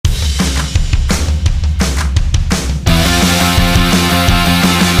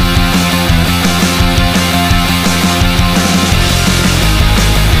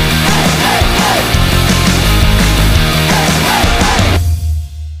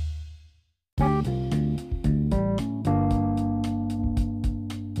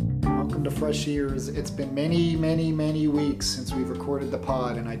fresh ears. It's been many, many, many weeks since we've recorded the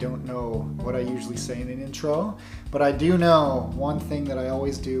pod, and I don't know what I usually say in an intro, but I do know one thing that I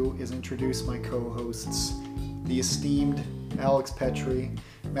always do is introduce my co-hosts, the esteemed Alex Petrie,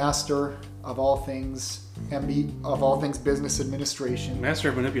 master of all things business administration. Master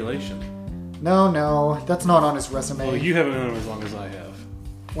of manipulation. No, that's not on his resume. Well, you haven't known him as long as I have.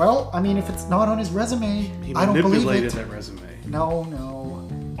 Well, I mean, if it's not on his resume, He I don't believe manipulated it. that resume. No.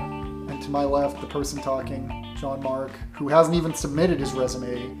 And to my left, the person talking, John Mark, who hasn't even submitted his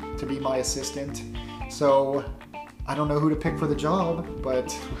resume to be my assistant. So I don't know who to pick for the job,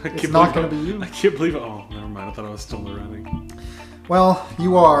 but it's not going to be you. I can't believe it. Oh, never mind. I thought I was still in the running. Well,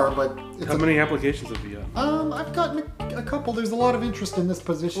 you are, but How many applications have you got? I've gotten a couple. There's a lot of interest in this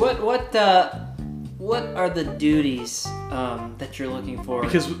position. What are the duties that you're looking for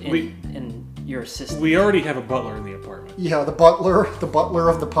Because in your assistant? We already have a butler in the apartment. Yeah, the butler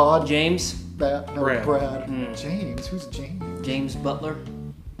of the pod. James? Brad. Brad. James? Who's James? James Butler?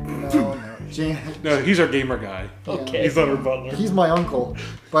 No. James. No, he's our gamer guy. Okay. He's not our butler. He's my uncle.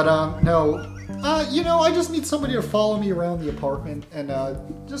 But no. I just need somebody to follow me around the apartment and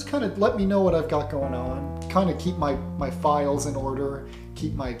just kind of let me know what I've got going on. Kind of keep my files in order.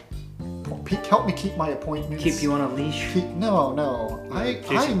 Help me keep my appointments. Keep you on a leash? No.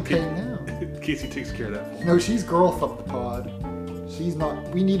 I'm paying now. Casey takes care of that for me. No, she's girlth of the pod. She's not.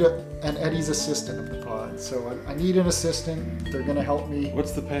 We need an Eddie's assistant of the pod. So I need an assistant. They're gonna help me.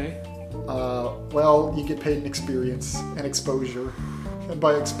 What's the pay? Well, you get paid in experience and exposure. And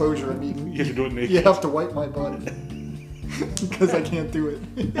by exposure, I mean You have to do it naked. you have to wipe my butt because I can't do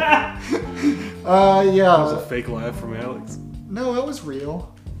it. That was Yeah. a fake laugh from Alex. No, it was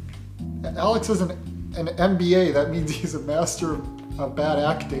real. Alex is an MBA. That means he's a master of bad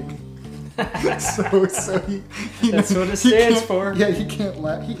acting. so he That's what it he stands can't- for. Yeah, he can't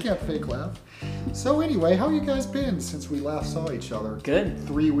laugh. He can't fake laugh. So anyway, how you guys been since we last saw each other? Good.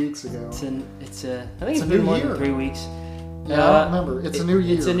 3 weeks ago. I think It's it's a been new more year. than 3 weeks. Yeah, I don't remember. It's a new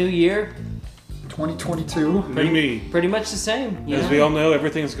year. It's a new year. 2022. New me. Pretty much the same. As we all know,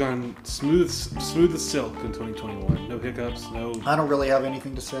 everything's gone smooth as silk in 2021. No hiccups, no... I don't really have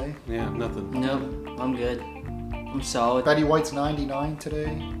anything to say. Yeah, nothing. No, I'm good. I'm solid. Betty White's 99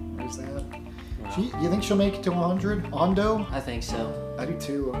 today. There's that. You think she'll make it to 100? Ondo? I think so. I do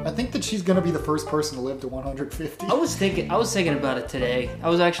too. I think that she's gonna be the first person to live to 150. I was thinking about it today. I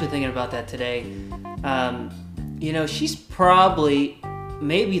was actually thinking about that today. She's probably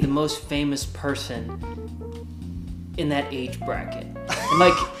maybe the most famous person in that age bracket. And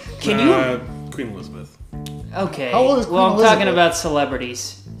like, can you? Queen Elizabeth. Okay. How old is Queen well, I'm talking Elizabeth? about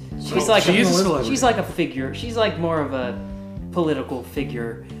celebrities. She's Oh, like she is a celebrity. She's like a figure. She's like more of a political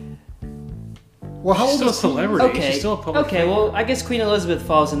figure. Well, how She's old still a is Queen? celebrity. Okay. She's still a public Okay. figure. Well, I guess Queen Elizabeth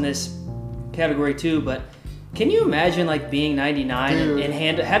falls in this category too. But can you imagine like being 99 Dude. and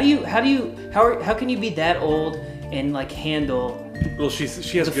handle? How can you be that old and like handle? Well, she has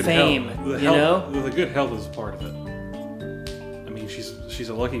the good fame, health. you know? The good health is part of it. I mean, she's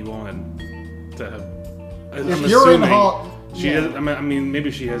a lucky woman to have. I'm If you're in assuming Hall, she yeah. has. I mean,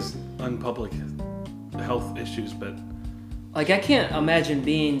 maybe she has unpublic health issues, but Like I can't imagine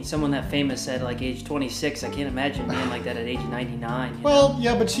being someone that famous at like age 26. I can't imagine being like that at age 99. you Well, know?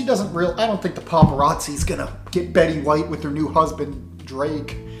 yeah, but she doesn't I don't think the paparazzi's gonna get Betty White with her new husband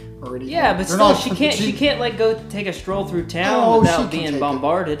Drake or anything. Yeah, but They're still, not- she can't like go take a stroll through town Oh, she without can being take it.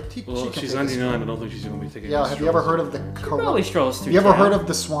 bombarded. She well, can she's take this. 99. I don't think she's going to be taking. Yeah, have you ever heard of the Probably strolls through. Have you ever town. heard of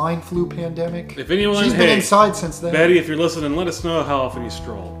the swine flu pandemic? If anyone, She's been inside since then. Betty, if you're listening, let us know how often you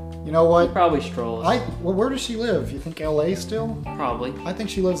stroll. You know what? Probably strolls. Well, where does she live? You think LA still? Probably. I think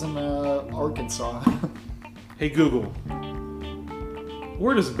she lives in Arkansas. Hey Google,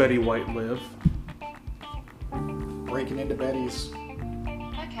 where does Betty White live? Breaking into Betty's.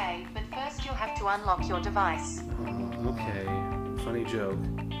 Okay, but first you'll have to unlock your device. Okay, funny joke.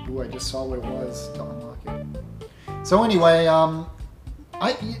 Ooh, I just saw what it was to unlock it. So anyway, I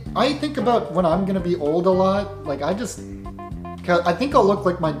think about when I'm gonna be old a lot. Like I think I'll look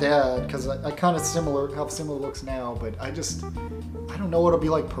like my dad because I kind of have similar looks now. But I don't know what it'll be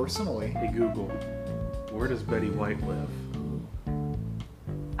like personally. Hey Google, where does Betty White live?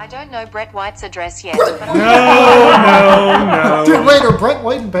 I don't know Brett White's address yet, Brett but No. Dude, wait, are Brett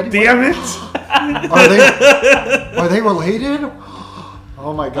White and Betty White? Damn it! Are they related?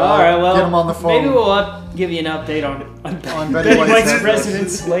 Oh my god! All right, well, get him on the phone. maybe we'll give you an update on On Betty Betty White's White's address.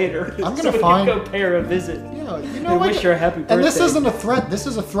 residence later. I'm gonna so we find- can go pay her a visit. Yeah, you know And what? wish her a happy birthday. And this isn't a threat. This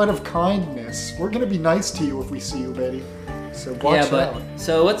is a threat of kindness. We're gonna be nice to you if we see you, Betty. So watch Yeah, but out.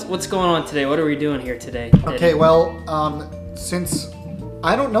 so what's going on today? What are we doing here today? Okay, well, since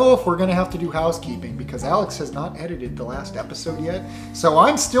I don't know if we're going to have to do housekeeping because Alex has not edited the last episode yet. So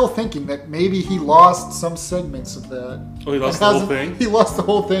I'm still thinking that maybe he lost some segments of that. Oh, he lost the whole thing? He lost the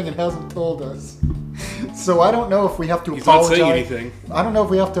whole thing and hasn't told us. So I don't know if we have to He's not apologize. saying anything. I don't know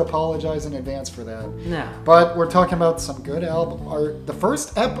if we have to apologize in advance for that. No. But we're talking about some good album. The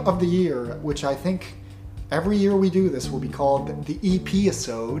first ep of the year, which I think every year we do this, will be called the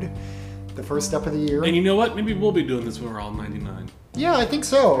EP-isode. The first step of the year. And you know what? Maybe we'll be doing this when we're all 99. Yeah, I think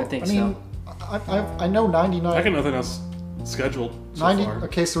so. I think mean, I know 99. I got nothing else scheduled so 90. far.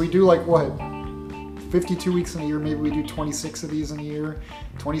 Okay, so we do like what? 52 weeks in a year. Maybe we do 26 of these in a year.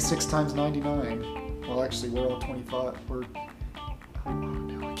 26 times 99. Well, actually, we're all 25. Oh,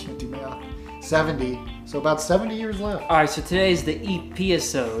 no, I can't do math. 70. So about 70 years left. All right, so today's the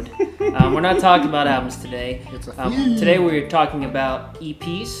EP-isode. We're not talking about albums today. It's a theme. Today we're talking about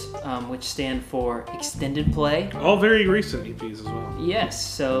EPs, which stand for extended play. All very recent EPs as well. Yes,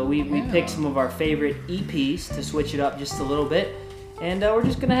 so we picked some of our favorite EPs to switch it up just a little bit, and we're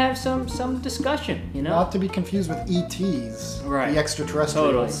just gonna have some discussion. You know, Not to be confused with ETs, Right. the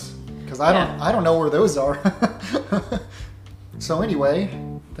extraterrestrials. Because I don't know where those are. So anyway,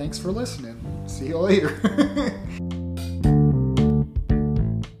 thanks for listening. See you later.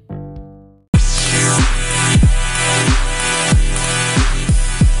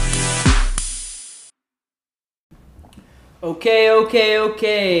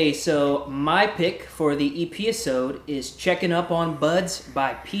 Okay. So my pick for the EP-isode is Checking Up on Buds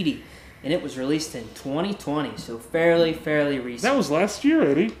by Petey. And it was released in 2020, so fairly recent. That was last year,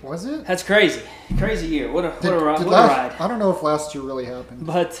 Eddie. Was it? That's crazy. Crazy year. What a Did ride. I don't know if last year really happened.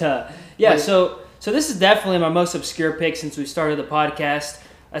 But Wait. so this is definitely my most obscure pick since we started the podcast.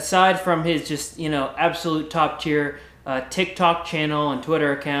 Aside from his just absolute top tier TikTok channel and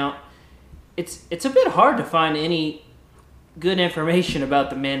Twitter account, it's a bit hard to find any good information about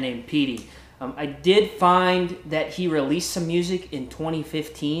the man named Petey. I did find that he released some music in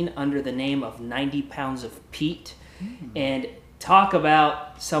 2015 under the name of 90 Pounds of Pete, and talk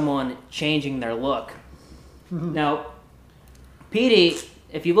about someone changing their look. Now, Petey,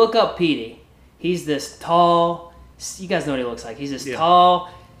 if you look up Petey, he's this tall, you guys know what he looks like. He's this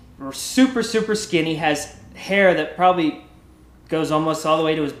tall, super skinny, has hair that probably goes almost all the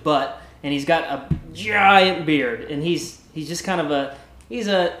way to his butt, and he's got a giant beard, and he's just kind of he's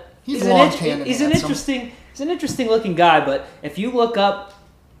an interesting looking guy. But if you look up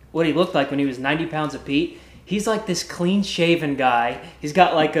what he looked like when he was 90 Pounds of Pete, he's like this clean shaven guy. He's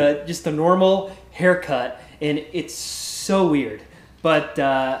got like just a normal haircut, and it's so weird. But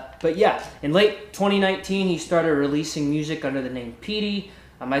yeah, in late 2019 he started releasing music under the name Petey.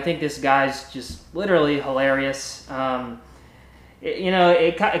 I think this guy's just literally hilarious.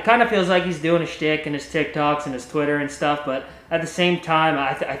 It kind of feels like he's doing a shtick in his TikToks and his Twitter and stuff, but at the same time,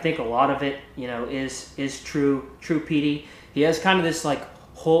 I think a lot of it, is true Petey. He has kind of this like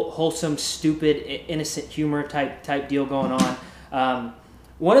wholesome, stupid, innocent humor type deal going on.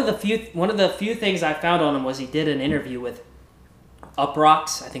 One of the few things I found on him was he did an interview with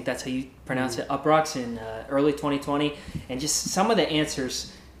Uproxx. I think that's how you pronounce it, Uproxx, in early 2020, and just some of the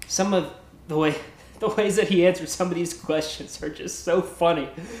answers, some of the ways that he answered some of these questions are just so funny.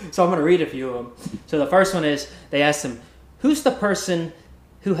 So I'm going to read a few of them. So the first one is, they asked him, who's the person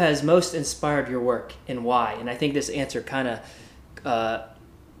who has most inspired your work and why? And I think this answer kind of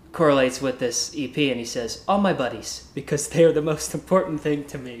correlates with this EP, and he says, all my buddies, because they are the most important thing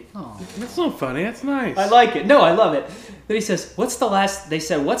to me. Oh. That's not funny. That's nice. I like it. No, I love it. Then he says, what's the last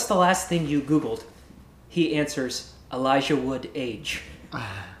thing you Googled? He answers, Elijah Wood age.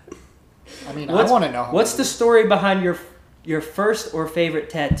 I mean, I want to know. What's the story behind your first or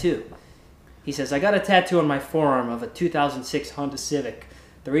favorite tattoo? He says, I got a tattoo on my forearm of a 2006 Honda Civic.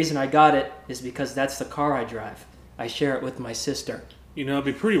 The reason I got it is because that's the car I drive. I share it with my sister. It'd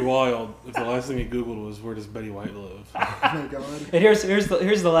be pretty wild if the last thing you Googled was, where does Betty White live? Oh my god. And here's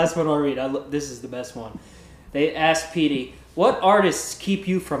the last one I'll read. This is the best one. They asked Petey, what artists keep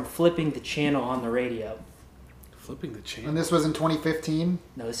you from flipping the channel on the radio? Flipping the channel? And this was in 2015?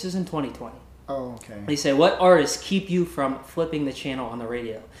 No, this is in 2020. Oh, okay. They say, what artists keep you from flipping the channel on the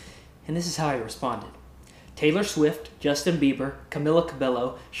radio? And this is how he responded. Taylor Swift, Justin Bieber, Camila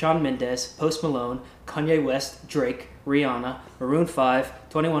Cabello, Shawn Mendes, Post Malone, Kanye West, Drake, Rihanna, Maroon 5,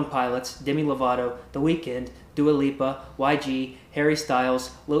 21 Pilots, Demi Lovato, The Weeknd, Dua Lipa, YG, Harry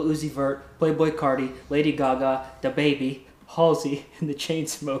Styles, Lil Uzi Vert, Playboi Carti, Lady Gaga, DaBaby, Halsey, and the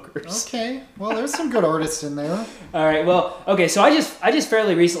Chainsmokers. Okay. Well, there's some good artists in there. All right. Well, okay. So I just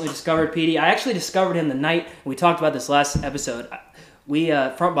fairly recently discovered Petey. I actually discovered him the night we talked about this last episode. We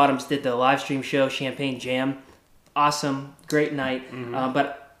Front Bottoms did the live stream show Champagne Jam awesome, great night.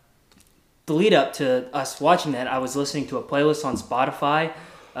 But the lead up to us watching that, I was listening to a playlist on Spotify,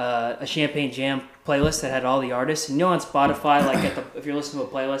 a Champagne Jam playlist that had all the artists. And on Spotify, like if you're listening to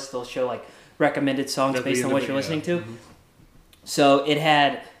a playlist, they'll show like recommended songs based on what you're listening to. So it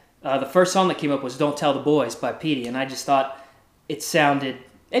had the first song that came up was "Don't Tell the Boys" by Petey, and I just thought it sounded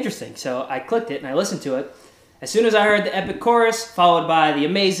interesting. So I clicked it and I listened to it. As soon as I heard the epic chorus, followed by the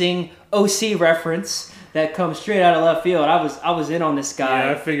amazing OC reference that comes straight out of left field, I was in on this guy.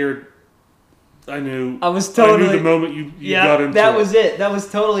 Yeah, I figured. I knew. I was totally. I knew the moment you got into that it. was it. That was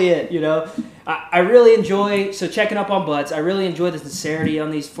totally it. I really enjoy. So checking up on Buds, I really enjoy the sincerity on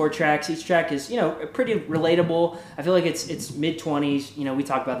these 4 tracks. Each track is pretty relatable. I feel like it's mid-20s. We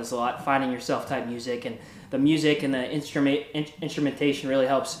talk about this a lot. Finding yourself type music, and the music and the instrumentation really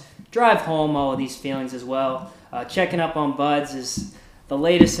helps drive home all of these feelings as well. Checking up on Buds is the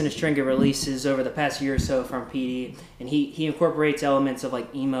latest in a string of releases over the past year or so from PD, and he incorporates elements of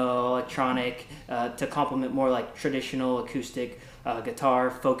like emo, electronic, to complement more like traditional acoustic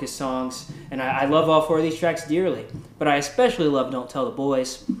guitar focused songs. And I love all 4 of these tracks dearly, but I especially love "Don't Tell the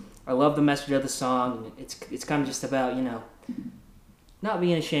Boys." I love the message of the song. It's kind of just about not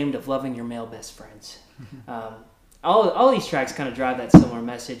being ashamed of loving your male best friends. All these tracks kind of drive that similar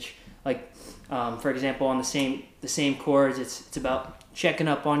message. Like for example, on the same chords, it's about checking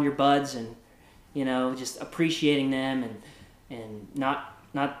up on your buds and just appreciating them and not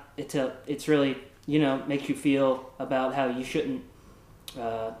it's really makes you feel about how you shouldn't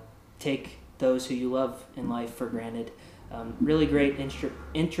take those who you love in life for granted. Really great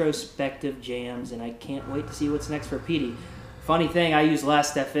introspective jams, and I can't wait to see what's next for Petey. Funny thing, I use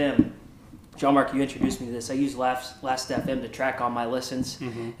Last FM. John Mark, you introduced me to this. I use Last FM to track all my listens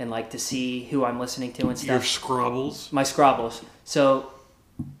and like to see who I'm listening to and stuff. Your scrobbles. My scrobbles. So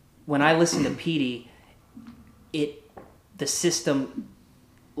when I listen to Petey, the system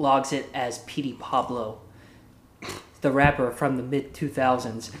logs it as Petey Pablo, the rapper from the mid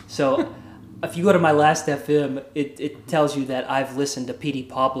 2000s. So if you go to my Last FM, it tells you that I've listened to Petey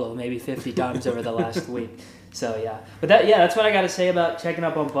Pablo maybe 50 times over the last week. So yeah, but that's what I got to say about checking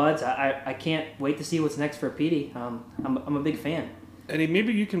up on Buds. I can't wait to see what's next for Petey. I'm a big fan. Eddie,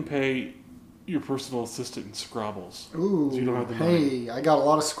 maybe you can pay your personal assistant in Scrabbles. Ooh, You don't have the money. hey, I got a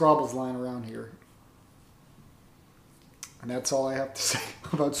lot of Scrabbles lying around here. And that's all I have to say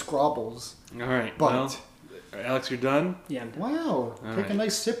about Scrabbles. All right. But, Well, Alex, you're done? Yeah, I'm done. wow, All take right. a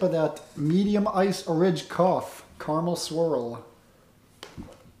nice sip of that medium ice Ridge Cough caramel swirl.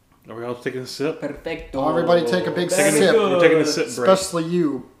 Are we all taking a sip? Perfecto. Oh, everybody take a big Very sip. We're taking a sip break. Especially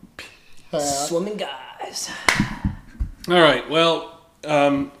you, Pat. Swimming guys. All right. Well,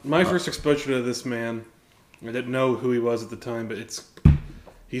 my first exposure to this man, I didn't know who he was at the time, but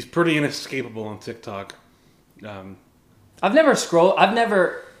he's pretty inescapable on TikTok. I've never scrolled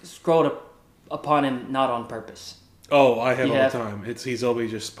upon him not on purpose. Oh, I have You all have? the time. He's always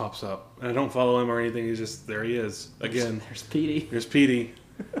just pops up, and I don't follow him or anything. He's just there. He is again. There's Petey. There's Petey,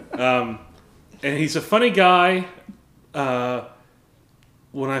 and he's a funny guy.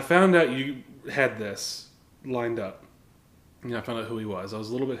 When I found out you had this lined up, and I found out who he was, I was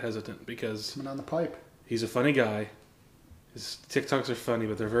a little bit hesitant because Coming on the pipe. he's a funny guy. His TikToks are funny,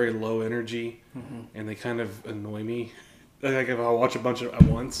 but they're very low energy, and they kind of annoy me. Like if I watch a bunch at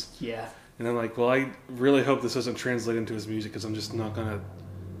once. Yeah. And I'm like, well, I really hope this doesn't translate into his music because I'm just not going to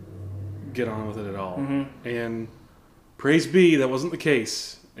get on with it at all. And praise be, that wasn't the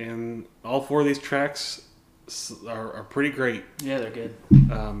case. And all 4 of these tracks are pretty great. Yeah, they're good.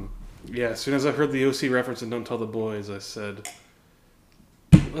 Yeah, as soon as I heard the OC reference and Don't Tell the Boys, I said,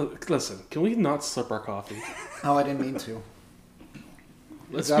 listen, can we not slip our coffee? Oh, I didn't mean to.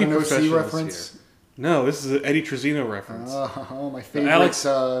 Let's Is that be an OC professionals reference? here. No, this is an Eddie Trezino reference. Oh, my favorite. Alex-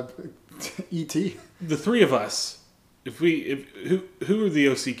 E.T. The 3 of us, who are the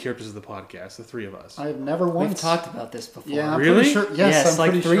OC characters of the podcast? The 3 of us. I have never We've once. talked about this before. Yeah, I'm Really? pretty sure. Yes, I'm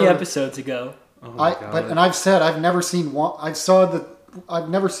like pretty 3 sure. episodes ago. Oh my God. And I've said I've never seen one. I've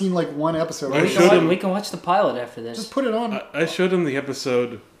never seen like one episode. I We showed can, him- we can watch the pilot after this. Just put it on. I showed him the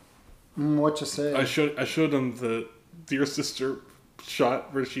episode. What you say? I showed him the Dear Sister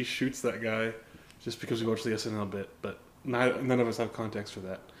shot where she shoots that guy, just because we watched the SNL bit, but none of us have context for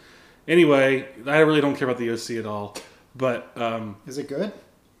that. Anyway, I really don't care about the OC at all, but Is it good?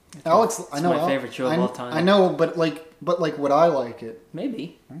 Alex, I know my favorite show of all time. I know, but would I like it?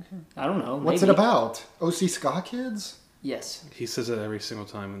 Maybe. I don't know. What's maybe. it about? OC Ska Kids? Yes. he says it every single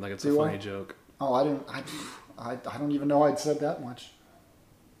time, like it's a Do funny I? joke. Oh, I don't even know I'd said that much.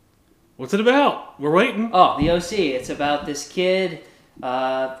 What's it about? We're waiting. Oh, the OC. It's about this kid.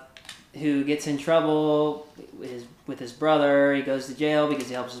 who gets in trouble with his brother. He goes to jail because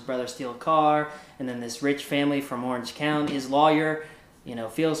he helps his brother steal a car. And then this rich family from Orange County, his lawyer,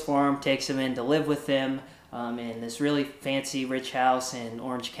 feels for him, takes him in to live with them in this really fancy rich house in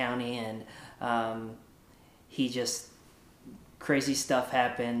Orange County. And crazy stuff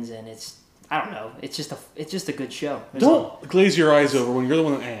happens, and I don't know. It's just a good show. Don't glaze your eyes over when you're the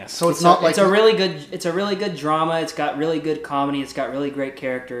one that asked. So it's not like it's a really good drama. It's got really good comedy. It's got really great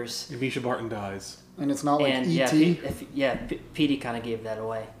characters. If Misha Barton dies. and it's not like And E.T. Petey kind of gave that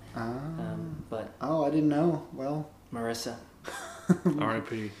away. But I didn't know. Well, Marissa,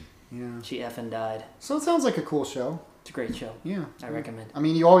 R.I.P. yeah. she effing died. So it sounds like a cool show. It's a great show. Yeah, I recommend. I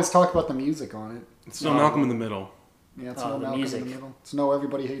mean, you always talk about the music on it. It's no Malcolm in the Middle. Yeah, it's Oh, no the Malcolm music. in the Middle. It's no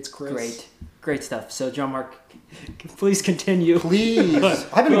Everybody Hates Chris. Great stuff. So John Mark, please continue. Please,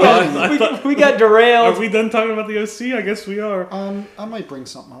 I've been Well, waiting. we got derailed. Are we done talking about the OC? I guess we are. I might bring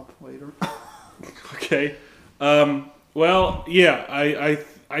something up later. Okay. Well, yeah,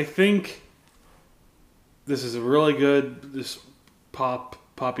 I think this is a really good, this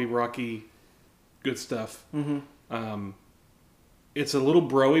poppy, rocky, good stuff. Mm-hmm. It's a little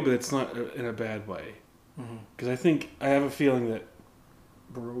broy, but it's not in a bad way. Because I have a feeling that...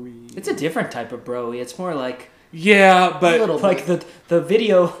 Broy. It's a different type of bro. It's more like Yeah, but... little like the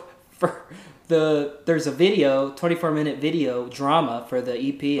video for there's a 24-minute video drama for the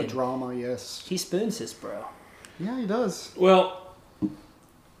EP, A and drama, yes. he spoons his bro. Yeah, he does. Well,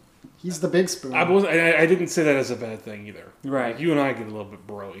 He's the big spoon. I didn't say that as a bad thing either. Right. Like, you and I get a little bit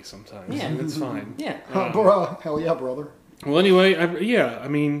broy sometimes. Yeah. And it's fine. Yeah. Hell yeah, brother. Well, anyway, I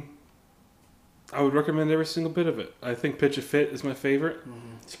mean, I would recommend every single bit of it. I think Pitch a Fit is my favorite.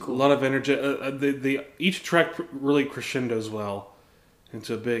 It's A cool. lot of energy. Each track really crescendos well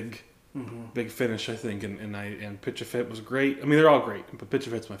into a big finish, I think. And Pitch a Fit was great. I mean, they're all great, but Pitch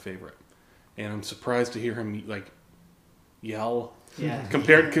a Fit's my favorite. And I'm surprised to hear him yell. Yeah.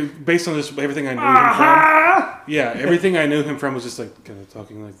 Based on just everything I knew him from. Yeah, everything I knew him from was just like kind of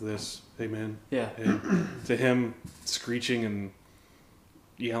talking like this. Hey man. Yeah. Hey. To him screeching and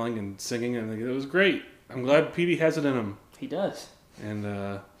yelling and singing, and it was great. I'm glad Petey has it in him, He does.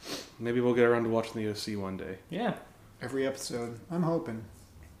 and maybe we'll get around to watching the OC one day. Yeah. Every episode. I'm hoping.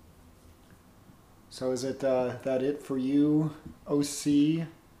 So is it that it for you, OC?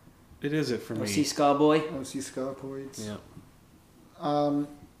 It is it for me. OC Ska Boy. OC Scopoids? Yeah.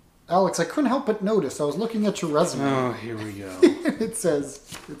 Alex, I couldn't help but notice. I was looking at your resume. Oh, here we go. it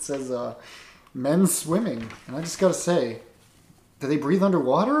says men's swimming, and I just gotta say, do they breathe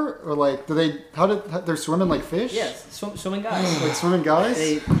underwater, or like they're swimming like fish? Yes. Swimming guys. Like swimming guys.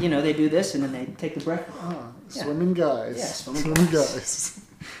 They do this and then they take the breath. Yeah. Swimming guys. Yeah, swimming swimming guys.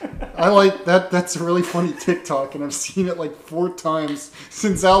 I like that. That's a really funny TikTok, and I've seen it like 4 times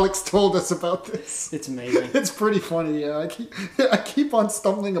since Alex told us about this. It's amazing. It's pretty funny. Yeah, I keep on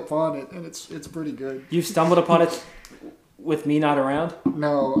stumbling upon it, and it's pretty good. You've stumbled upon it with me not around?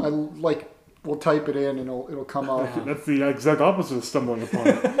 No, we'll type it in and it'll come up. That's the exact opposite of stumbling upon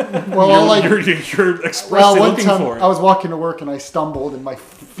it. Well, you're expressly one looking time for it. I was walking to work and I stumbled and my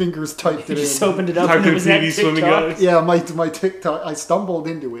fingers typed You it just in. opened it up Typed and it in was that PD swimming TikTok. guys. Yeah, my TikTok. I stumbled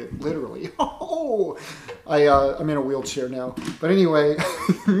into it literally. Oh, I'm in a wheelchair now. But anyway,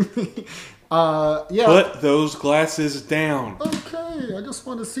 yeah. Put those glasses down. Okay, I just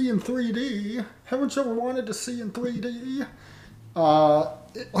want to see in 3D. Haven't you ever wanted to see in 3D? How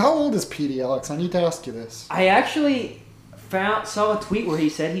old is Petey, Alex? I need to ask you this. I actually saw a tweet where he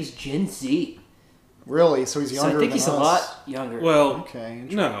said he's Gen Z. Really? So he's So younger I think than he's us. a lot younger. Well, Okay.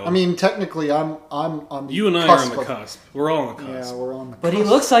 interesting. no. I mean, technically, I'm on the You and I are cusp on the of- cusp. We're all on the Yeah, cusp. we're on the But he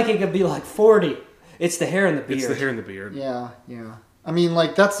cusp. looks like he could be like 40. It's the hair and the beard. It's the hair and the beard. Yeah. I mean,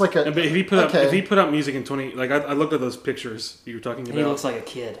 like that's like a. But if he put out music in 20, like I looked at those pictures you were talking And about. he looks like a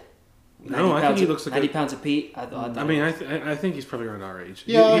kid. No, I think he looks like 90 pounds of Pete. I mean, I think he's probably around our age.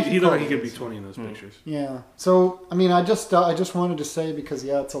 Yeah, he looked like he probably could be is. 20 in those pictures. Yeah. So I mean, I just wanted to say because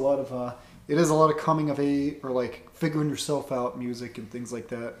it's a lot of it is a lot of coming of age or like figuring yourself out music and things like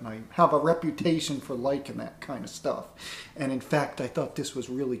that. And I have a reputation for liking that kind of stuff. And in fact, I thought this was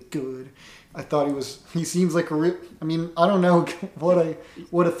really good. I thought he seems like I mean, I don't know what I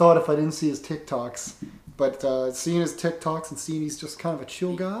would have thought if I didn't see his TikToks, but seeing his TikToks and seeing he's just kind of a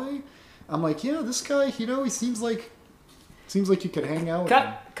chill guy, I'm like, yeah, this guy, he seems like you could hang out with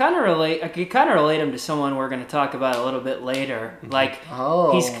him. Kind of relate. I could kind of relate him to someone we're going to talk about a little bit later. Like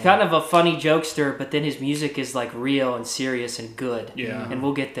he's kind of a funny jokester, but then his music is like real and serious and good. Yeah. And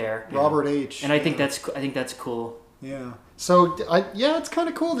we'll get there. Robert H. And I think that's cool. Yeah. So it's kind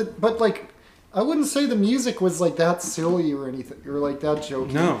of cool but like I wouldn't say the music was like that silly or anything, or like that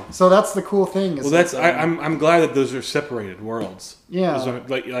jokey. No. So that's the cool thing. Well, that's I'm glad that those are separated worlds. Yeah.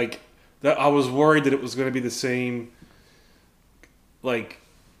 Like that. I was worried that it was going to be the same, like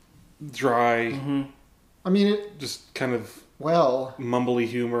dry, I mean, it. just kind of Well, mumbly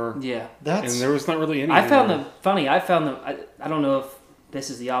humor. Yeah. that's. And there was not really any. I found humor. them funny. I found them. I don't know if this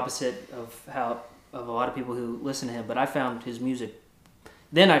is the opposite of a lot of people who listen to him, but I found his music.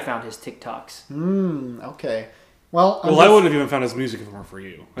 Then I found his TikToks. Okay. Well, I wouldn't have even found his music if it weren't for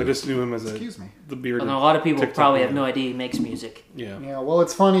you. I just knew him as Excuse me. the bearded. And a lot of people TikTok probably man. have no idea he makes music. Yeah. Yeah. Well,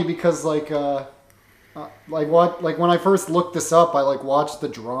 it's funny because like when I first looked this up, I like watched the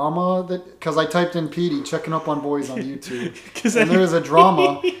drama because I typed in Petey checking up on boys on YouTube, and there was a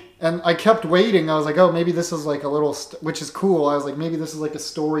drama, and I kept waiting. I was like, oh, maybe this is like a little, which is cool. I was like, maybe this is like a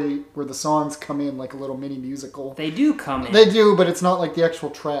story where the songs come in like a little mini musical. They do come in. They do, but it's not like the actual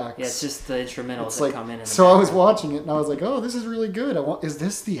tracks. Yeah, it's just the instrumentals It's that like, come in. so I was watching it and I was like, oh, this is really good. Is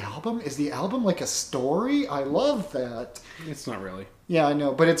this the album? Is the album like a story? I love that. It's not really. Yeah, I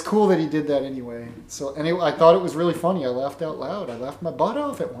know, but it's cool that he did that anyway. So anyway, I thought it was really funny. I laughed out loud. I laughed my butt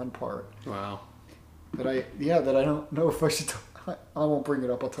off at one part. Wow. That I don't know if I should. I won't bring it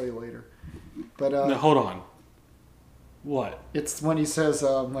up. I'll tell you later. But No, hold on. What? it's when he says,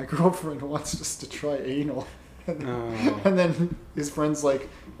 "My girlfriend wants us to try anal," Oh. and then his friend's like,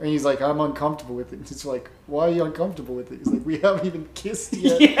 and he's like, "I'm uncomfortable with it." And he's like, "Why are you uncomfortable with it?" He's like, "We haven't even kissed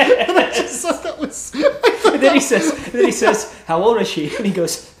yet." And I just thought that was. And then he says, "How old is she?" And he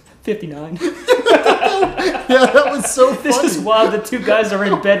goes, 59. Yeah, that was so funny. This is while the two guys are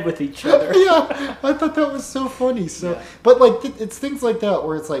in bed with each other. Yeah, I thought that was so funny. So, Yeah. but like, it's things like that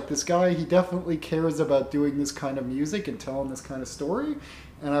where it's like this guy, he definitely cares about doing this kind of music and telling this kind of story,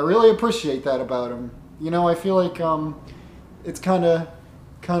 and I really appreciate that about him. You know, I feel like it's kind of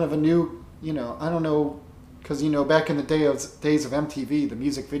a new, you know, I don't know, because you know, back in the days of MTV, the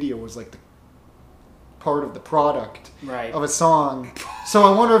music video was like the part of the product Right. of a song. So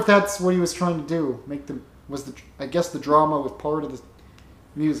I wonder if that's what he was trying to do. I guess the drama was part of the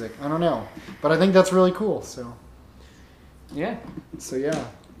music. I don't know, but I think that's really cool. So Yeah. yeah. So, yeah.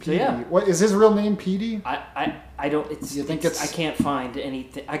 Petey. What is his real name? Petey? I don't. It's. You think I can't find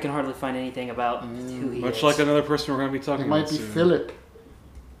anything. I can hardly find anything about who he is. Much like another person we're going to be talking It about might be soon. Philip.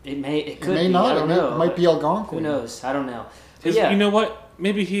 It may. It It could may be. not. I don't know. It might be Algonquin. Who knows? I don't know. But His, yeah. You know what?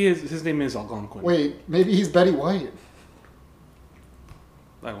 Maybe his name is Algonquin. Wait, maybe he's Betty White.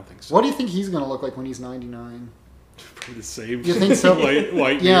 I don't think so. What do you think he's gonna look like when he's 99? Probably the same. You think so?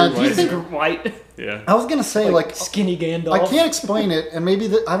 white Yeah, beard, do you white think- hair. White. Yeah. I was gonna say like skinny Gandalf. I can't explain it, and maybe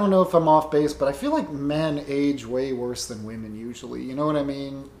I don't know if I'm off base, but I feel like men age way worse than women usually. You know what I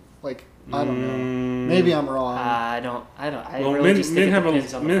mean? Like I don't know. Maybe I'm wrong. I don't. I Well, really just think men it have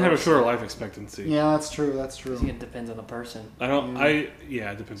depends on the men have a person. shorter life expectancy. Yeah, that's true. That's I true. think it depends on the person. I don't.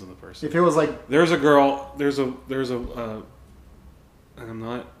 Yeah, it depends on the person. If it was like, There's a girl. There's a. And I'm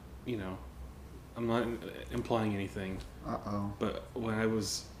not. You know, I'm not implying anything. But when I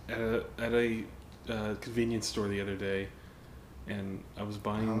was at a convenience store the other day, and I was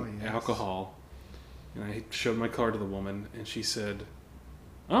buying yes. alcohol, and I showed my card to the woman, and she said,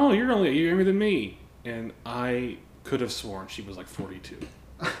 "Oh, you're younger than me," and I could have sworn she was like 42.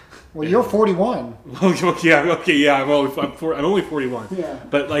 well, you're 41. Yeah. I'm only 41. Yeah.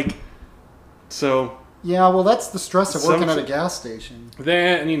 But like, so Yeah, well, that's the stress of working Some- at a gas station.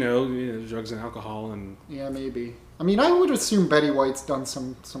 that, and you know, drugs and alcohol, and Yeah, maybe. I mean, I would assume Betty White's done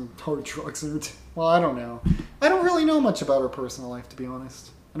some hard drugs. Well, I don't know. I don't really know much about her personal life, to be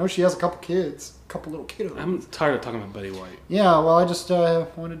honest. I know she has a couple kids, a couple little kiddos. I'm tired of talking about Betty White. Yeah, well, I just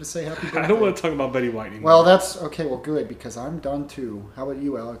wanted to say happy birthday. I don't want to talk about Betty White anymore. Well, that's okay. Well, good, because I'm done too. How about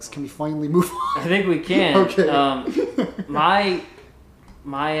you, Alex? Can we finally move on? I think we can. Okay.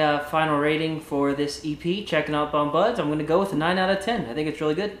 My final rating for this EP, Checking Out Bum Buds, I'm going to go with a 9 out of 10. I think it's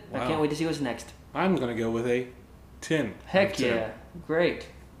really good. I Wow. can't wait to see what's next. I'm gonna go with a 10. Heck 10. yeah. Great.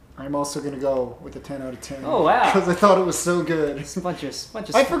 I'm also going to go with a 10 out of 10. Oh, wow. Because I thought it was so good. It's a bunch of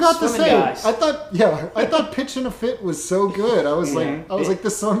I forgot to swimming say, guys. I thought Pitch in a Fit was so good. I was like,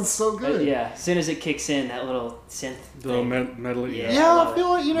 this song's so good. Yeah, as soon as it kicks in, that little synth The little thing. metal. Yeah. Yeah, love I feel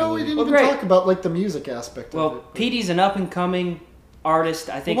like, we didn't Well, even great. talk about like the music aspect of Well, it. Petey's an up-and-coming artist.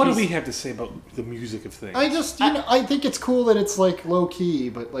 I think What do he's- we have to say about the music of things? I just, I think it's cool that it's like low key,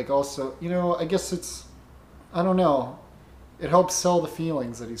 but like also, I guess it's, I don't know. It helps sell the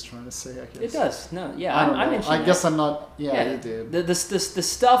feelings that he's trying to say, I guess. It does. No, yeah, I don't I know. mentioned I that. guess I'm not, you did. The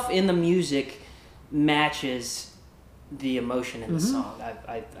stuff in the music matches the emotion in the song.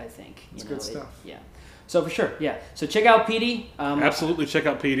 I think. It's good stuff. Yeah. So for sure, yeah. So check out Petey. Absolutely, check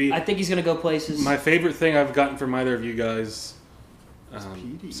out PD. I think he's gonna go places. My favorite thing I've gotten from either of you guys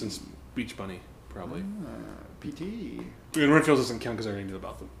PD. since Beach Bunny, probably. PT. And Renfield doesn't count because I already knew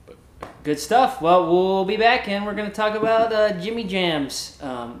about them. But Good stuff. Well, we'll be back and we're gonna talk about Jimmy Jam's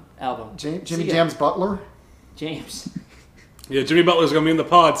album. Jimmy See ya. Jam's Butler. James. yeah, Jimmy Butler's gonna be in the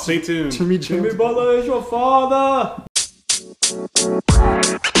pod. Stay tuned. Jimmy Jam's Butler is your father.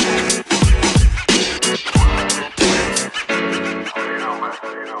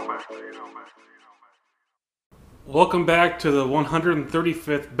 Welcome back to the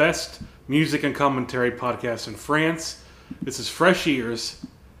 135th best music and commentary podcast in France. This is Fresh Ears,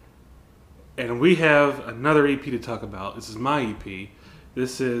 and we have another EP to talk about. This is my EP.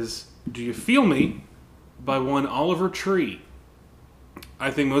 This is Do You Feel Me by one Oliver Tree. I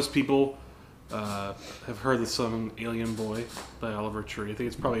think most people have heard the song Alien Boy by Oliver Tree. I think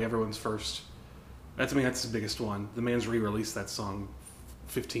it's probably everyone's first. That's the biggest one. The man's re-released that song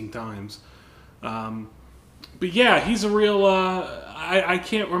 15 times. But yeah, he's a real. I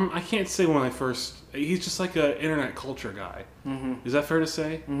can't say when I first. He's just like an internet culture guy. Mm-hmm. Is that fair to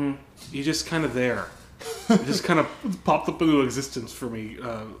say? Mm-hmm. He's just kind of there. He just kind of popped up into existence for me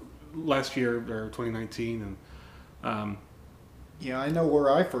last year or 2019, and Yeah, I know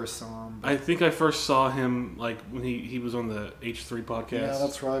where I first saw him. I think I first saw him like when he was on the H3 podcast. Yeah,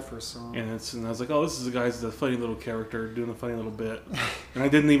 that's where I first saw him. And I was like, oh, this is the guy's the funny little character doing a funny little bit, and I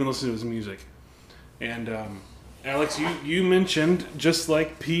didn't even listen to his music. And Alex, you mentioned, just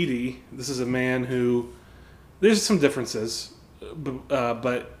like Petey, this is a man who, there's some differences,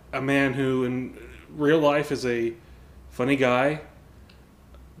 but a man who in real life is a funny guy,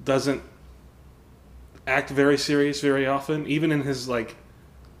 doesn't act very serious very often, even in his, like,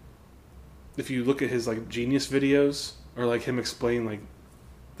 if you look at his, like, Genius videos, or, like, him explain, like,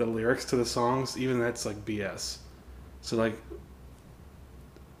 the lyrics to the songs, even that's, like, BS. So, like,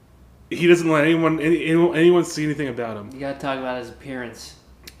 he doesn't let anyone see anything about him. You gotta talk about his appearance.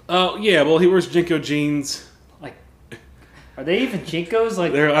 Oh, yeah, well, he wears Jinko jeans. Like, are they even Jinkos?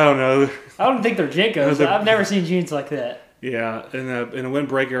 Like, I don't know. I don't think they're Jinkos. They're- I've never seen jeans like that. Yeah, in a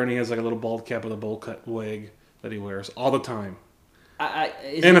windbreaker, and he has, like, a little bald cap with a bowl cut wig that he wears all the time.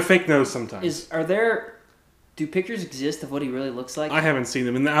 And a fake nose sometimes. Do pictures exist of what he really looks like? I haven't seen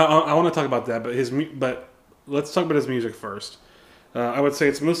them, and I want to talk about that, but let's talk about his music first. I would say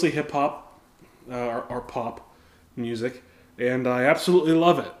it's mostly hip hop or pop music, and I absolutely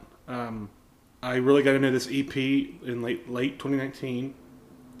love it. I really got into this EP in late 2019,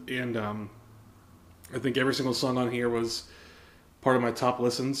 and I think every single song on here was part of my top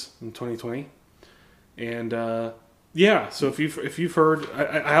listens in 2020. And yeah, so if you've heard,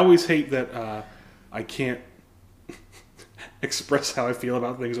 I always hate that I can't express how I feel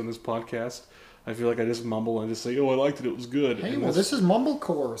about things on this podcast. I feel like I just mumble and just say, "Oh, I liked it. It was good." Hey, and well, this is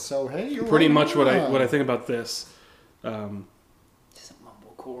Mumblecore, so hey, you're pretty right much what on. I think about this. Just a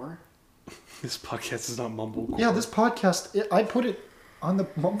mumblecore. This podcast is not mumblecore. Yeah, this podcast, I put it on the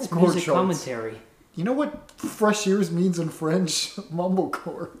It's Mumblecore music charts. commentary. You know what Fresh Ears means in French?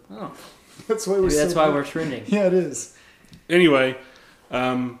 Mumblecore. Oh, That's why maybe that's why we're trending. Yeah, it is. Anyway,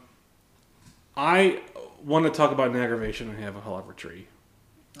 I want to talk about an aggravation I have with Oliver Tree.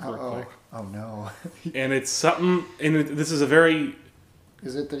 Real quick. Oh no. And it's something, and this is a very,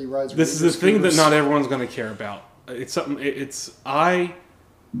 Is it that he rides? this is the thing that scooters? not everyone's going to care about. It's something, I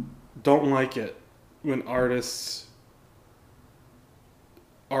don't like it when artists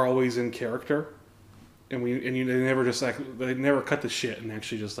are always in character, and they never just they never cut the shit and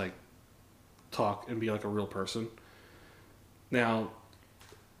actually just like talk and be like a real person. Now,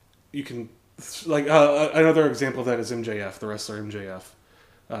 you can, like, another example of that is MJF, the wrestler MJF.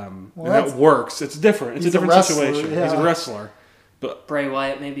 And that works. It's different. It's a He's a different wrestler, situation. yeah. He's a wrestler. But Bray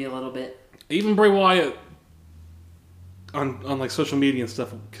Wyatt maybe a little bit. even Bray Wyatt on like social media and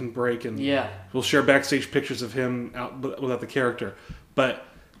stuff can break, and Yeah. we'll share backstage pictures of him out without the character. But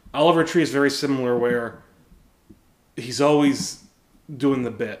Oliver Tree is very similar, where he's always doing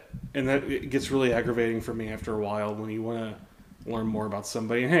the bit, and that it gets really aggravating for me after a while when you want to learn more about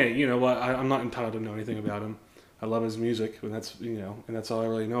somebody. And hey, you know what? I'm not entitled to know anything about him. I love his music, and that's all I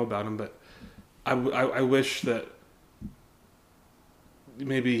really know about him. But I wish that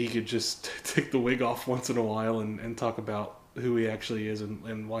maybe he could just take the wig off once in a while and talk about who he actually is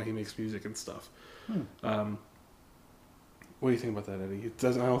and why he makes music and stuff. What do you think about that, Eddie?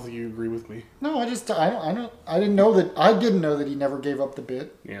 I don't think you agree with me. No, I didn't know that he never gave up the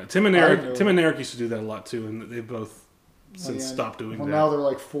bit. Yeah, Tim and Eric used to do that a lot too, and they both since stopped doing that. Well, now they're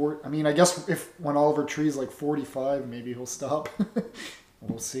like I mean, I guess when Oliver Tree's like 45, maybe he'll stop.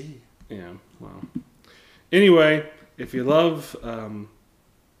 We'll see. Yeah, well. Anyway, if you love a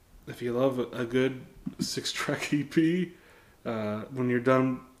good 6-track EP, when you're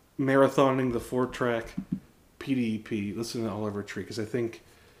done marathoning the 4-track PD EP, listen to Oliver Tree, because I think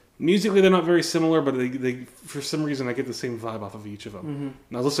musically they're not very similar, but they for some reason I get the same vibe off of each of them. Mm-hmm. And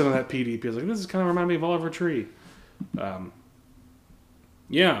I was listening to that PD EP, I was like, this is kind of remind me of Oliver Tree.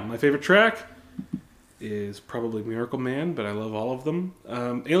 Yeah, my favorite track is probably Miracle Man, but I love all of them.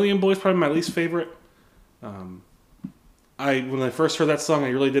 Alien Boy is probably my least favorite. When I first heard that song, I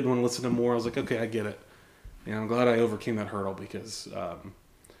really did want to listen to more. I was like, okay, I get it. And I'm glad I overcame that hurdle because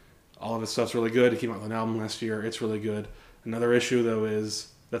all of his stuff's really good. He came out with an album last year. It's really good. Another issue, though,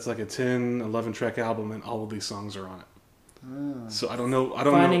 is that's like a 10, 11-track album, and all of these songs are on it. So I don't know.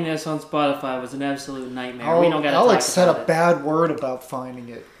 Finding this on Spotify was an absolute nightmare. We don't got to Alex talk said about a it. bad word about finding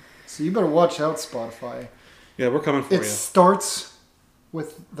it. So you better watch out, Spotify. Yeah, we're coming for It you. starts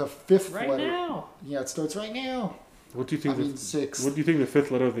with the 5th Right letter. now. Yeah, it starts right now. What do you think? I mean, 6. What do you think the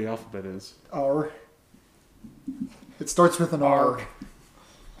 5th letter of the alphabet is? R. It starts with an R.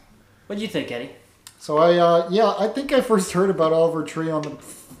 What do you think, Eddie? So I think I first heard about Oliver Tree on the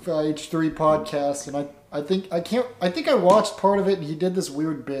H3 podcast, and I think I watched part of it, and he did this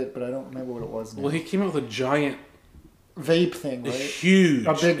weird bit, but I don't remember what it was now. Well, he came out with a giant, Vape thing, right? huge.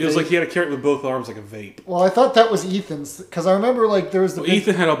 A big It was vape. like he had to carry it with both arms like a vape. Well, I thought that was Ethan's, because I remember like there was the Well, big,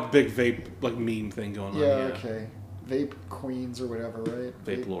 Ethan had a big vape like meme thing going on. yeah, okay, Vape Queens or whatever, right?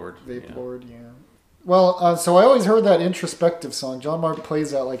 Vape Lord. Vape Yeah. Lord, yeah. Well, so I always heard that introspective song. John Mark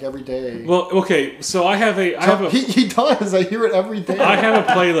plays that like every day. Well, okay, so I have a He does. I hear it every day. I have a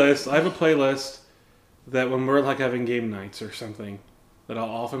playlist. I have a playlist that when we're like having game nights or something that I'll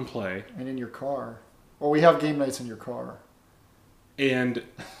often play. And in your car. Well, we have game nights in your car. And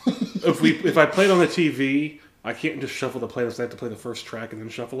if I play it on the TV, I can't just shuffle the playlist. I have to play the first track and then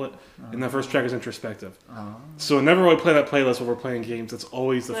shuffle it. And that first track is introspective. So whenever I play that playlist when we're playing games, it's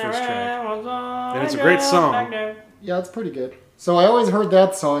always the first track. And it's a great song. Yeah, it's pretty good. So I always heard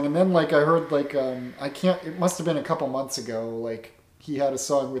that song, and then like I heard like it must have been a couple months ago. Like he had a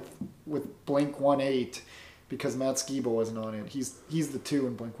song with Blink-182 because Matt Skiba wasn't on it. He's the 2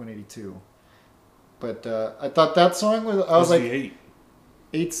 in Blink-182. But I thought that song was. I was Who's like, the 8?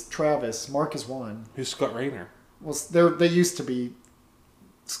 8's Travis. Mark is 1. Who's Scott Rayner? Well, they used to be.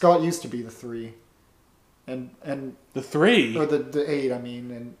 Scott used to be the 3, and The 3? or the 8. I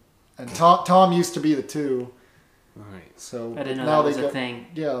mean, and Tom used to be the 2. Right. So I didn't know now that was they a got- thing.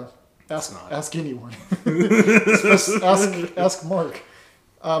 Yeah, It's not. ask anyone. ask Mark.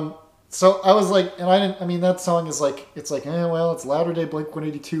 So I was like, and I didn't. I mean, that song is like, it's like, well, it's Latter Day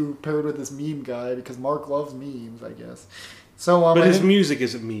Blink-182 paired with this meme guy because Mark loves memes, I guess. So, But I his didn't- music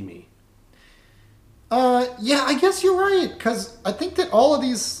isn't memey. yeah, I guess you're right because I think that all of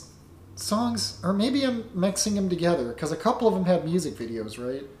these songs, or maybe I'm mixing them together because a couple of them have music videos,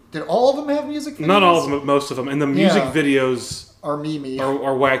 right? Did all of them have music videos? Not all of them, but most of them. And the music Yeah. videos Are meme.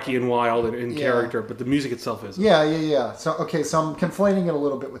 are wacky and wild and in Yeah. character, but the music itself isn't. Yeah. So okay, so I'm conflating it a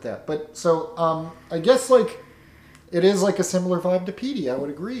little bit with that, but so I guess like it is like a similar vibe to Petey. I would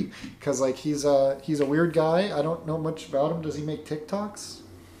agree because like he's a weird guy. I don't know much about him. Does he make TikToks?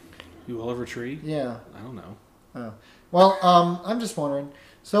 You Oliver Tree? Yeah. I don't know. Oh. Well, I'm just wondering.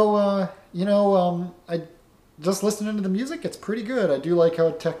 So I just listening to the music. It's pretty good. I do like how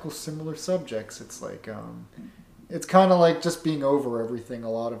it tackles similar subjects. It's like it's kind of like just being over everything, a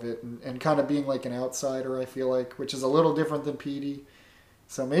lot of it, and kind of being like an outsider, I feel like, which is a little different than Petey.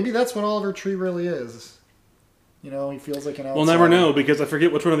 So maybe that's what Oliver Tree really is. You know, he feels like an outsider. We'll never know because I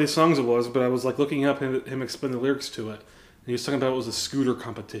forget which one of these songs it was, but I was like looking up him explain the lyrics to it. And he was talking about it was a scooter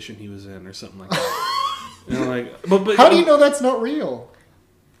competition he was in or something like that. And I'm like, but How do you know that's not real?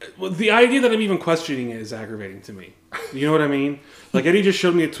 Well, the idea that I'm even questioning it is aggravating to me. You know what I mean? Like Eddie just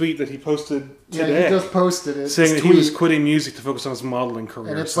showed me a tweet that he posted today Yeah, he just posted it. saying his that he was tweet, quitting music to focus on his modeling career.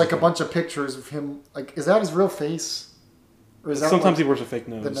 and or it's like a something. bunch of pictures of him. Like, is that his real face? Or is that Sometimes like he wears a fake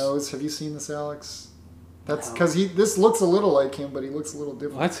nose. the nose? Have you seen this, Alex? That's because this looks a little like him, but he looks a little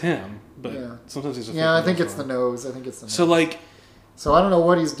different. Well, that's him, but Yeah. sometimes he's a Yeah, I fake think nose it's the on. nose. I think it's the nose. So like, So I don't know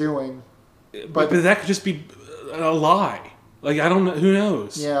what he's doing. but that could just be a lie. Like I don't know. Who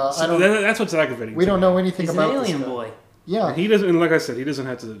knows? Yeah, So I don't- that's what's aggravating. We to don't me. know anything He's an about alien this guy. boy. Yeah, He doesn't. And like I said, he doesn't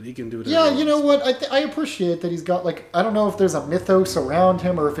have to. He can do it. yeah. You know what? I appreciate that he's got like, I don't know if there's a mythos around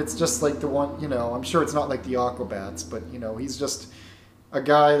him or if it's just like the one. You know, I'm sure it's not like the Aquabats, but you know, he's just a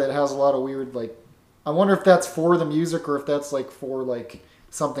guy that has a lot of weird like. I wonder if that's for the music or if that's like for like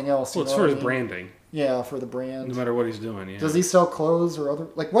something else. Well, you it's know for what his I mean? branding. Yeah, for the No brand. matter what he's doing. Yeah. Does he sell clothes or other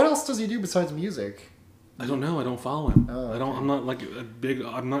like what else does he do besides music? I don't know. I don't follow him. Oh, I don't. okay. I'm not like a big.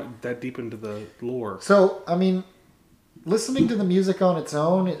 I'm not that deep into the lore. So, I mean, listening to the music on its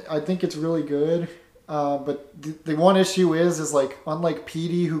own, I think it's really good. But the one issue is like, unlike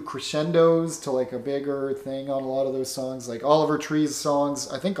Petey, who crescendos to like a bigger thing on a lot of those songs, like Oliver Tree's songs,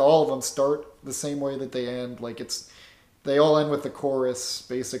 I think all of them start the same way that they end. Like they all end with the chorus,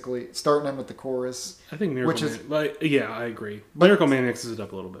 basically. Start and end with the chorus. I think Miracle Which is- Man. Like, yeah, I agree. Miracle Man mixes it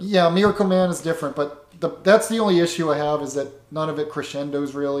up a little bit. Yeah, Miracle Man is different, but that's the only issue I have, is that none of it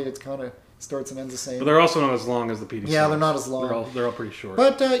crescendos really. It's kind of starts and ends the same. But they're also not as long as the PD. Yeah, songs. they're not as long. They're all pretty short.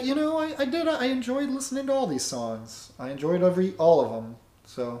 But I enjoyed listening to all these songs. I enjoyed all of them.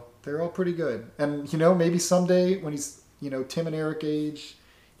 So they're all pretty good. And maybe someday when he's Tim and Eric age,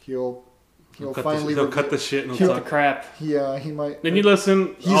 he'll finally cut the shit and he'll- he'll The talk. crap. Yeah, he might. Then you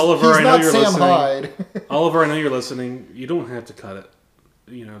listen, He's, Oliver. he's I know not you're Sam listening. Hyde. Oliver, I know you're listening. You don't have to cut it.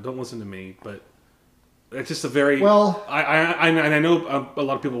 Don't listen to me. But it's just a very Well- I know a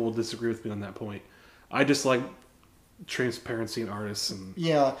lot of people will disagree with me on that point. I just like transparency in artists, and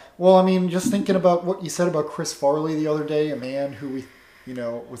Yeah. Well, I mean, just thinking about what you said about Chris Farley the other day, a man who we,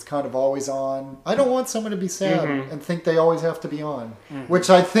 was kind of always on. I don't want someone to be sad and think they always have to be on, which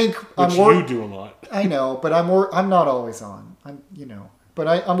I think which you do a lot. I know, but I'm not always on. But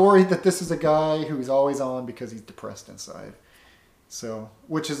I'm worried that this is a guy who's always on because he's depressed inside. So,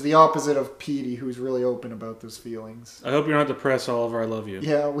 which is the opposite of Petey, who's really open about those feelings. I hope you're not depressed, Oliver. I love you.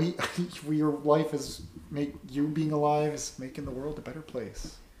 Yeah, your life you being alive is making the world a better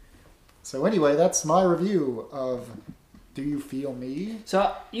place. So anyway, that's my review of Do You Feel Me?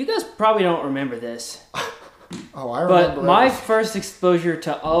 So you guys probably don't remember this, Oh, I remember. but my everything. first exposure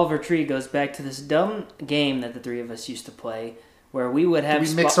to Oliver Tree goes back to this dumb game that the three of us used to play, where we would have Did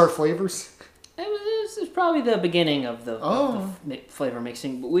we mix our flavors? It was probably the beginning of the flavor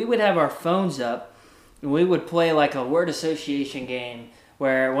mixing. But we would have our phones up, and we would play like a word association game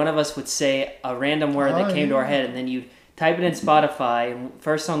where one of us would say a random word that came to our head, and then you'd type it in Spotify, and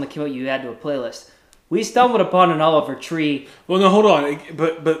first song that came out, you add to a playlist. We stumbled upon an Oliver Tree Well, no, hold on.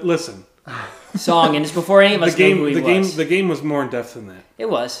 But listen, song, and it's before any of us knew who he was. the game was more in depth than that. It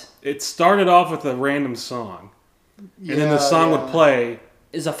was. It started off with a random song, and then the song would play,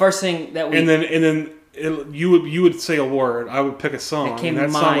 Is the first thing that we... and then you would say a word. I would pick a song, came and that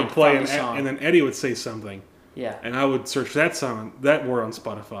to song mind would play, from the song. and then Eddie would say something, Yeah. and I would search that word on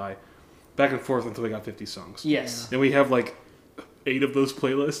Spotify, back and forth until we got 50 songs. Yes. And we have like 8 of those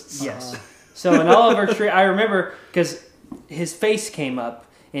playlists. Yes. So in Oliver Tree, I remember because his face came up,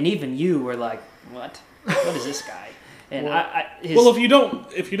 and even you were like, "What? What is this guy?" And Well, if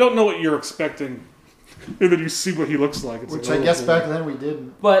you don't know what you're expecting, and then you see what he looks like, it's Which like, I oh, guess boy. back then we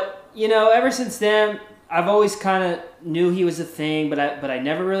didn't. But ever since then, I've always kind of knew he was a thing, but I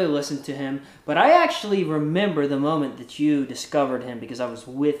never really listened to him. But I actually remember the moment that you discovered him because I was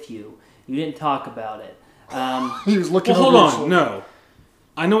with you. You didn't talk about it. He was looking Well, over hold his on. shoulder. No,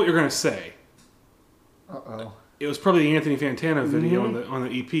 I know what you're gonna say. Uh-oh. It was probably the Anthony Fantano video on the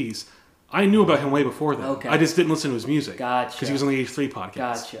EPs. I knew about him way before that. Okay. I just didn't listen to his music. Gotcha. Because he was on the H3 podcast.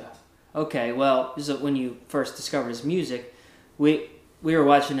 Gotcha. Okay, well, this is when you first discovered his music. We were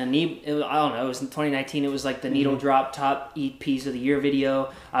watching I don't know, it was in 2019. It was like the Needle Drop top EPs of the year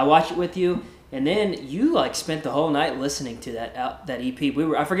video. I watched it with you, and then you like spent the whole night listening to that EP.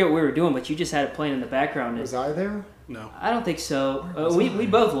 I forget what we were doing, but you just had it playing in the background. Was I there? No. I don't think so. We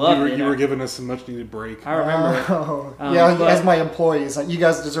both loved it. You were giving us a much needed break. I remember. it. Oh, but- as my employees, you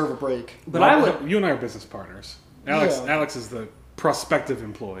guys deserve a break. But I would. You and I are business partners. Alex Yeah. Alex is the prospective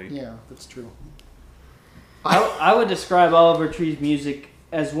employee. Yeah, that's true. I would describe Oliver Tree's music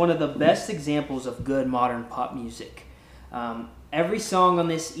as one of the best examples of good modern pop music. Every song on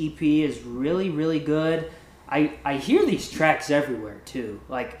this EP is really, really good. I hear these tracks everywhere too,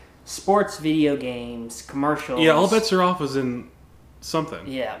 like sports, video games, commercials. Yeah, All Bets Are Off is in something.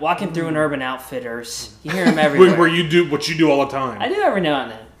 Yeah, walking through an Urban Outfitters. You hear them everywhere. Where you do what you do all the time. I do every now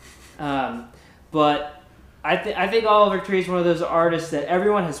and then. But I think Oliver Tree is one of those artists that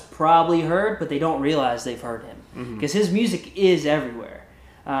everyone has probably heard, but they don't realize they've heard him. Because his music is everywhere.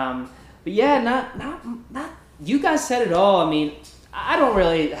 But yeah, not you guys said it all. I mean, I don't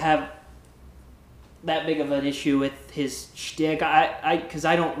really have that big of an issue with his shtick. Because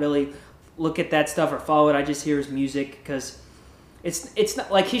I don't really look at that stuff or follow it. I just hear his music because it's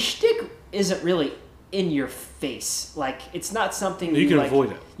not like his shtick isn't really in your face. Like it's not something You can like,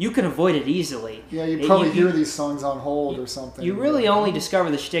 avoid it. You can avoid it easily. Yeah, you probably hear these songs on hold or something. You really only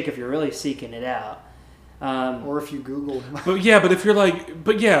discover the shtick if you're really seeking it out. Or if you Google him. But if you're like,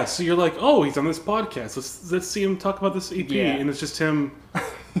 so you're like, oh, he's on this podcast. Let's see him talk about this EP, Yeah. and it's just him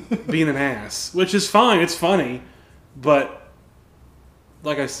being an ass, which is fine. It's funny, but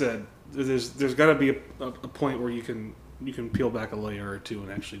like I said, there's got to be a point where you can peel back a layer or two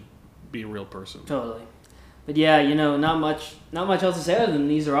and actually be a real person. Totally. But yeah, not much else to say other than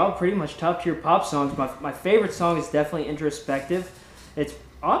these are all pretty much top tier pop songs. My favorite song is definitely Introspective. It's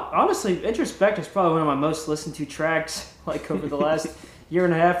honestly, Introspective is probably one of my most listened to tracks like over the last year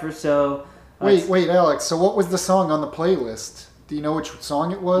and a half or so. Wait, Alex. So what was the song on the playlist? Do you know which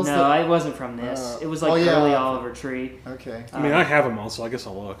song it was? No, it wasn't from this. It was like early Oliver Tree. Okay. I mean, I have them all, so I guess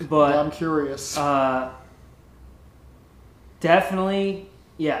I'll look. But I'm curious. Definitely,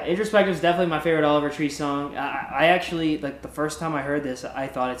 yeah. Introspective is definitely my favorite Oliver Tree song. I actually, like, the first time I heard this, I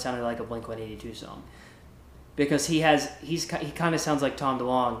thought it sounded like a Blink-182 song. Because he kind of sounds like Tom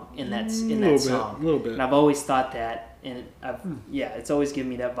DeLonge in that song. A little bit. And I've always thought that, and it's always given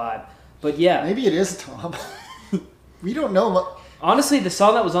me that vibe. But yeah. Maybe it is Tom. We don't know. Honestly, the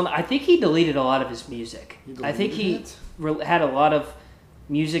song that was on, I think he deleted a lot of his music. I think he had a lot of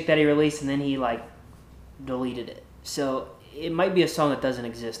music that he released, and then he, like, deleted it. So it might be a song that doesn't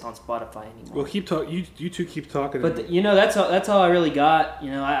exist on Spotify anymore. Well, keep talking. You two keep talking. But that's all I really got.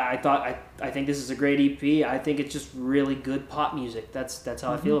 I think this is a great EP. I think it's just really good pop music. That's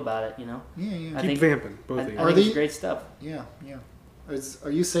how I feel about it. Yeah. Keep vamping, both of you. I think it's great stuff. Yeah.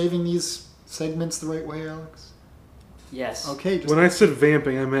 Are you saving these segments the right way, Alex? Yes. Okay. When I said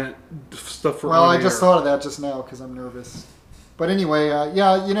vamping, I meant stuff for. Well, I just thought of that just now because I'm nervous. But anyway, I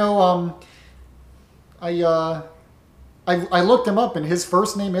looked him up, and his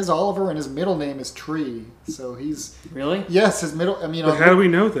first name is Oliver, and his middle name is Tree. So he's really his middle. I mean, but how do we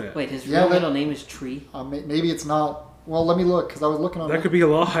know that? Wait, his real middle name is Tree. Maybe it's not. Well, let me look because I was looking on. That could be a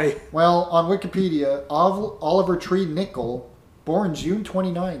lie. Well, on Wikipedia, Oliver Tree Nickel, born June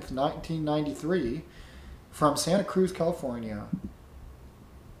 29th, 1993, from Santa Cruz, California.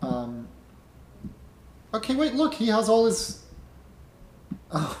 Okay, wait, look, he has all his.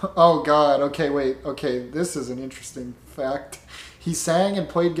 Oh God. Okay, wait. Okay, this is an interesting fact. He sang and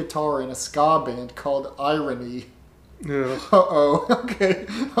played guitar in a ska band called Irony. Yeah. Uh-oh. Okay.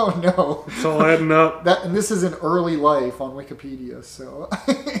 Oh no. It's all adding up. And this is an early life on Wikipedia, so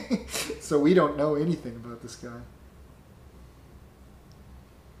so we don't know anything about this guy.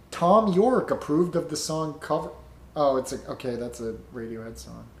 Tom York approved of the song cover. Oh, that's a Radiohead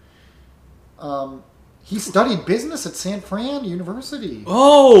song. He studied business at San Fran University.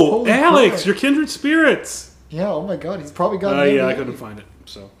 Oh, Holy Alex, crap. your kindred spirits. Yeah. Oh my God, he's probably got. Yeah, I couldn't find it.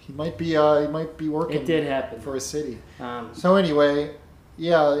 So he might be working. It did happen for a city. Um, So anyway,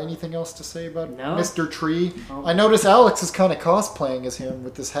 yeah. Anything else to say about No. Mr. Tree? Oh. I notice Alex is kind of cosplaying as him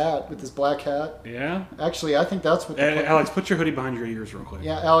with this hat, with his black hat. yeah. Actually, I think that's what. The plan- Alex, put your hoodie behind your ears real quick.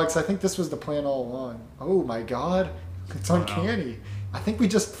 Yeah, Alex, I think this was the plan all along. Oh my God, it's uncanny. I think we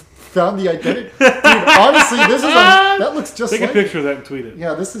just found the identity. Dude, honestly, that looks just Take like a picture of that and tweet it.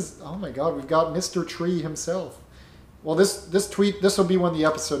 Yeah, this is. Oh my God, we've got Mr. Tree himself. Well, this will be when the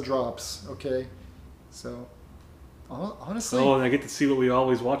episode drops. Okay, so honestly. Oh, and I get to see what we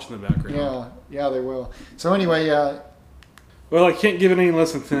always watch in the background. Yeah, they will. So anyway, Well, I can't give it any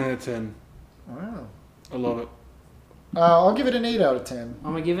less than 10 out of 10. wow. I love it. I'll give it an 8 out of 10.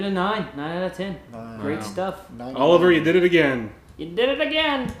 I'm gonna give it a 9 out of 10. Great Wow. stuff. 9. Oliver, you did it again. You did it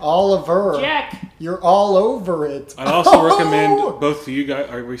again, Oliver, Jack. you're all over it. I also recommend both of you guys.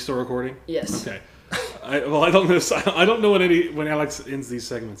 Are we still recording? Yes. Okay. I don't know. I don't know when Alex ends these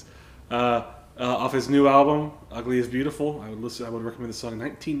segments. Off his new album, "Ugly is Beautiful," I would recommend the song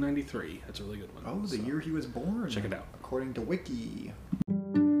 "1993." That's a really good one. Oh, the year he was born. Check it out. According to Wiki.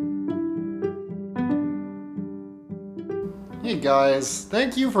 Hey guys,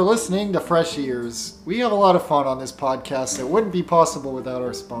 thank you for listening to Fresh Ears. We have a lot of fun on this podcast that wouldn't be possible without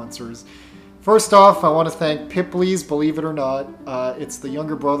our sponsors. First off, I want to thank Pipley's Believe It or Not. It's the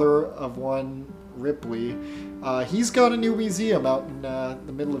younger brother of one Ripley. He's got a new museum out in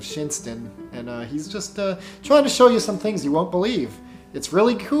the middle of Shinston, and he's just trying to show you some things you won't believe. It's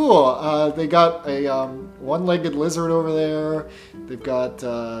really cool. They got a one-legged lizard over there. They've got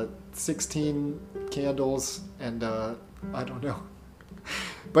 16 candles, and I don't know.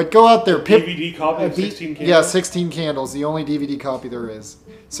 But go out there. DVD copy of 16 candles? Yeah, 16 candles. The only DVD copy there is.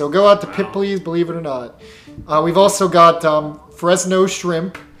 So go out to Pipley's, Believe It or Not. We've also got Fresno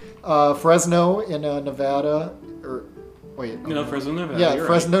Shrimp. Fresno in Nevada. Fresno, Nevada. Yeah,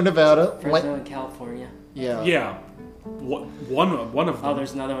 Fresno, right. Nevada. Fresno in California. Yeah. Yeah. One of them. Oh,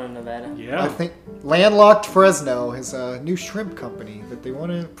 there's another one in Nevada. Yeah. I think Landlocked Fresno is a new shrimp company that they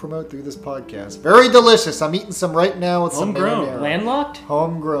want to promote through this podcast. Very delicious. I'm eating some right now with some Homegrown. marinara. Landlocked?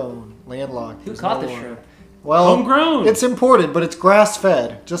 Homegrown. Landlocked. Who There's caught no the one. shrimp? Well, Homegrown. It's imported, but it's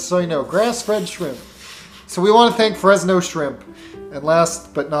grass-fed. Just so you know, grass-fed shrimp. So we want to thank Fresno Shrimp. And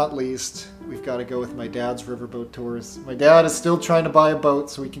last but not least, we've got to go with my dad's riverboat tours. My dad is still trying to buy a boat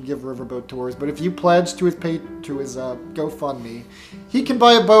so he can give riverboat tours. But if you pledge to his GoFundMe, he can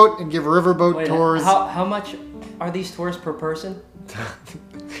buy a boat and give riverboat tours. How much are these tours per person?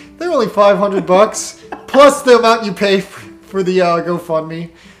 They're only $500 plus the amount you pay for the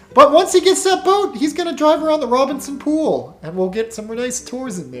GoFundMe. But once he gets that boat, he's going to drive around the Robinson Pool, and we'll get some nice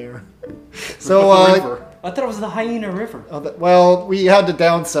tours in there. So, I thought it was the Hyena River. well, we had to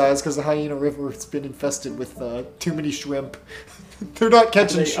downsize because the Hyena River has been infested with too many shrimp. They're not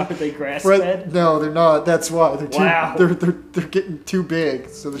catching shrimp. Are they grass-fed? No, they're not. That's why Wow. They're getting too big.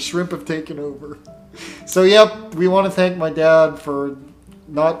 So the shrimp have taken over. So yep, we want to thank my dad for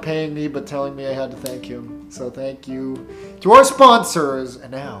not paying me, but telling me I had to thank him. So thank you to our sponsors.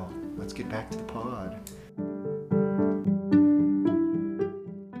 And now, let's get back to the pod.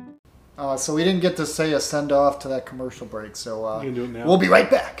 So we didn't get to say a send-off to that commercial break, so You can do it now. we'll be right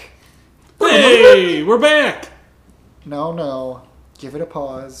back. Hey, we're back. No. Give it a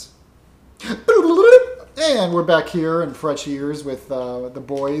pause. And we're back here in fresh ears with the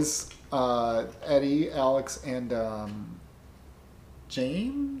boys, Eddie, Alex, and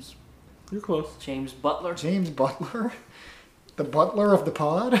James? You're close. James Butler. James Butler? The butler of the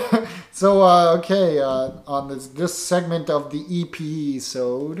pod? So, okay, on this segment of the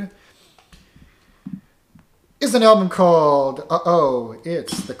EP-sode is an album called Uh-Oh,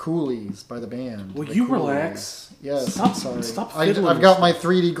 It's the Coolies by the band. Will The you Coolies. relax? Yes, Stop- sorry. stop I've fiddling got with my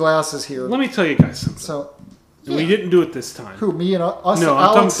 3D glasses here. Let me tell you guys something. So, And we didn't do it this time. who, me and us? No,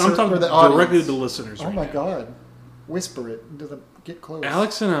 Alex, I'm or talking the directly audience? to the listeners. Oh right my now. god. Whisper it. Get close.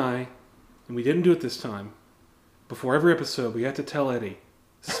 Alex and I, and we didn't do it this time. Before every episode, we had to tell Eddie,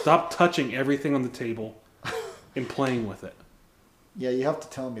 stop touching everything on the table and playing with it. Yeah, you have to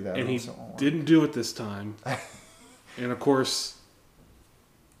tell me that. And or he else it won't work. didn't do it this time. And of course,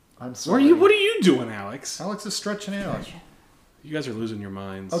 I'm sorry. what are you doing, Alex? Alex is stretching out. You guys are losing your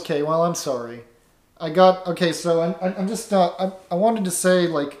minds. Okay, well, I'm sorry. So I'm just, I wanted to say,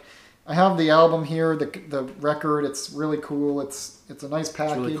 like, I have the album here, the record. It's really cool. It's a nice It's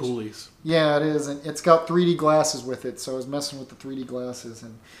package. really coolies. Yeah, it is, and it's got 3D glasses with it. So I was messing with the 3D glasses,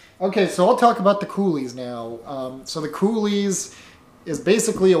 and okay, so I'll talk about the Coolies now. So the Coolies is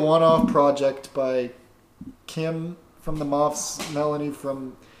basically a one-off project by Kim from the Muffs, Melanie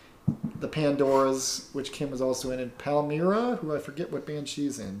from the Pandoras, which Kim was also in, and Palmyra, who I forget what band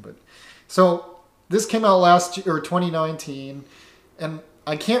she's in, but so this came out last year, or 2019, and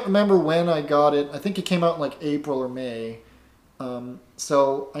I can't remember when I got it. I think it came out in like April or May.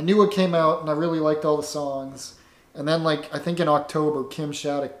 So I knew it came out, and I really liked all the songs. And then, like, I think in October, Kim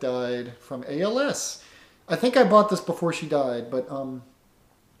Shattuck died from ALS. I think I bought this before she died, but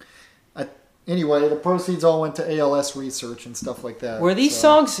anyway, the proceeds all went to ALS research and stuff like that. Were these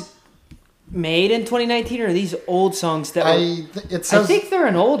songs made in 2019, or are these old songs that I think they're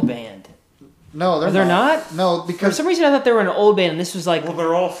an old band. No, they're not. No, For because some reason I thought they were an old band, and this was like Well,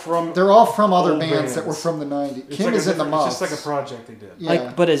 they're all from other old bands that were from the 90s. It's Kim like is in the It's Muffs. just like a project they did.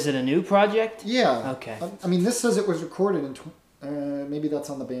 Yeah. but is it a new project? Yeah. Okay. I mean, this says it was recorded in. Maybe that's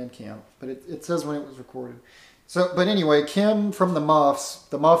on the Bandcamp, but it says when it was recorded. So, but anyway, Kim from the Muffs.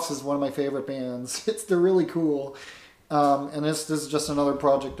 The Muffs is one of my favorite bands. They're really cool, and this is just another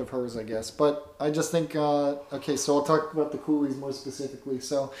project of hers, I guess. But I just think okay, so I'll talk about the Coolies more specifically.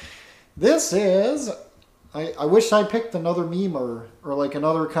 So, this is. I wish I picked another memer or like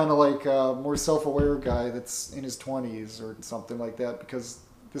another kind of like more self-aware guy that's in his 20s or something like that, because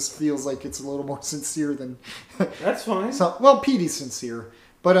this feels like it's a little more sincere than That's fine. well, Petey's sincere,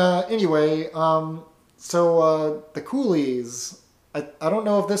 but anyway, so the Coolies, I don't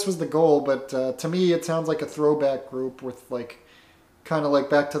know if this was the goal, but to me it sounds like a throwback group with like kind of like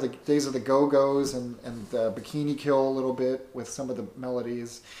back to the days of the Go-Go's and Bikini Kill a little bit with some of the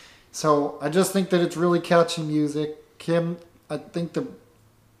melodies. So I just think that it's really catchy music. Kim, I think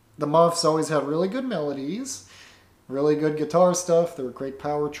the Muffs always had really good melodies, really good guitar stuff. They're a great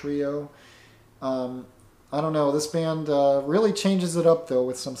power trio. I don't know. This band really changes it up though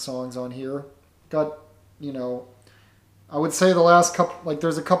with some songs on here. Got, I would say the last couple, like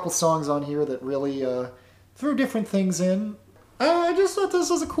there's a couple songs on here that really threw different things in. I just thought this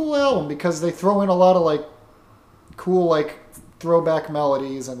was a cool album because they throw in a lot of like cool like throwback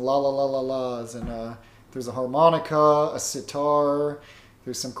melodies and la la la la la's, and there's a harmonica, a sitar,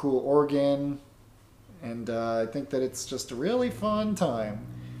 there's some cool organ, and I think that it's just a really fun time.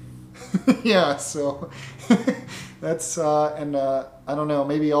 Yeah, so That's and I don't know.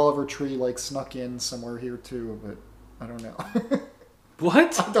 Maybe Oliver Tree like snuck in somewhere here too, but I don't know.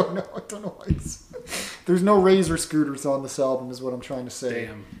 What? I don't know. I don't know why. There's no Razor scooters on this album, is what I'm trying to say.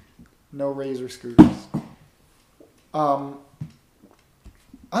 Damn. No Razor scooters. I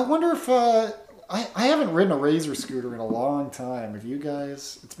wonder if I haven't ridden a Razor scooter in a long time. Have you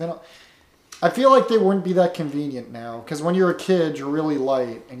guys? It's been. I feel like they wouldn't be that convenient now because when you're a kid, you're really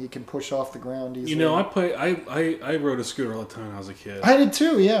light and you can push off the ground easily. You know, I rode a scooter all the time when I was a kid. I did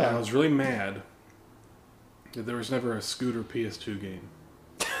too. And I Yeah. was really mad that there was never a scooter PS2 game.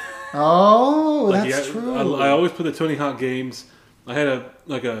 Oh, Like, that's yeah, true. I always put the Tony Hawk games. I had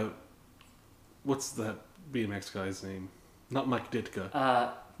a what's that BMX guy's name? Not Mike Ditka.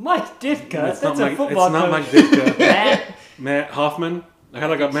 Mike Ditka. It's That's not a Mike. football It's not coach. Mike Ditka. Matt. Matt Hoffman. I had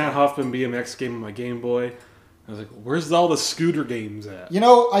like a Matt Hoffman BMX game on my Game Boy. I was like, "Where's all the scooter games at?" You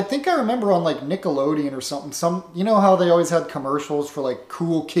know, I think I remember on like Nickelodeon or something. You know how they always had commercials for like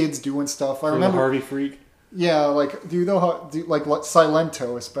cool kids doing stuff. I For the remember. Harvey Freak. Yeah, like do you know how like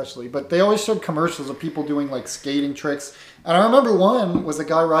Silento especially, but they always showed commercials of people doing like skating tricks. And I remember one was a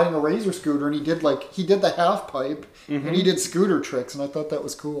guy riding a Razor scooter, and he did the half pipe and he did scooter tricks, and I thought that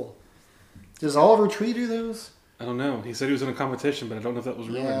was cool. Does Oliver Tree do those? I don't know. He said he was in a competition, but I don't know if that was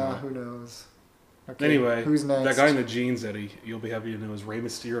real or Yeah, not. who knows? Okay, Anyway, who's next? that guy in the jeans, Eddie, you'll be happy to know is Rey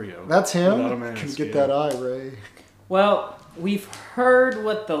Mysterio. That's him. Without a mask, Can get yeah. that eye, Ray. Well, we've heard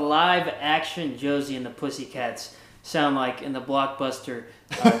what the live-action Josie and the Pussycats sound like in the blockbuster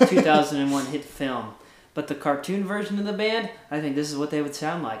 2001 hit film. But the cartoon version of the band, I think this is what they would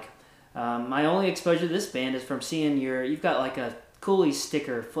sound like. My only exposure to this band is from seeing you've got like a Coolies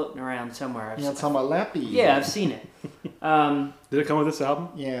sticker floating around somewhere. Yeah, it's on my lappy. Yeah, I've seen it. Did it come with this album?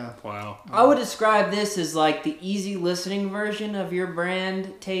 Yeah. Wow. I would describe this as like the easy listening version of your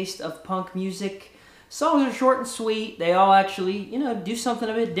brand taste of punk music. Songs are short and sweet. They all actually, do something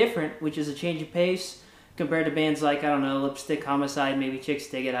a bit different, which is a change of pace compared to bands like, I don't know, Lipstick Homicide, maybe Chicks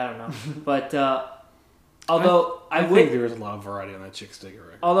Dig It, I don't know. But although I think there is a lot of variety on that Chick Sticker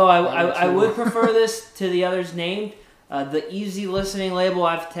record. although I would prefer this to the others named, the easy listening label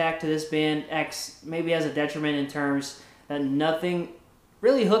I've tacked to this band acts maybe as a detriment in terms that nothing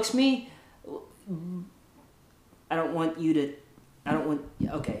really hooks me.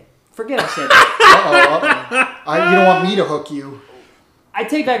 Okay, forget I said that. You don't want me to hook you. I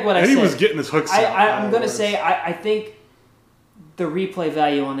take back what I Eddie said. was getting his hooks out. I'm going to say I think the replay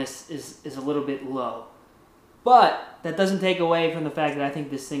value on this is a little bit low. But that doesn't take away from the fact that I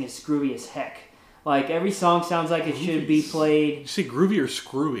think this thing is groovy as heck. Like, every song sounds like it should be played Did you say groovy or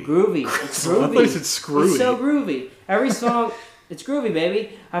screwy? groovy. It's I groovy. thought you said screwy. It's so groovy. Every song, it's groovy,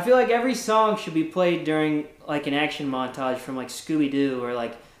 baby. I feel like every song should be played during, like, an action montage from, like, Scooby-Doo or,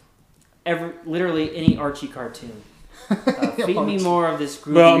 like, literally any Archie cartoon. Feed me more of this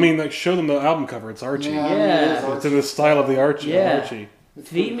groovy. Well, I mean, like, show them the album cover. It's Archie. Yeah. It's in the style of the Archie. Yeah. Archie.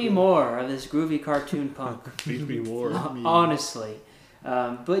 Feed me more of this groovy cartoon punk. Feed me more. Honestly.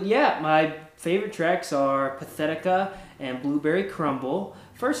 But yeah, my favorite tracks are Pathetica and Blueberry Crumble.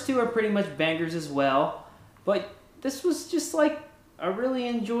 First two are pretty much bangers as well. But this was just like a really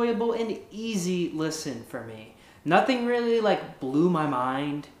enjoyable and easy listen for me. Nothing really like blew my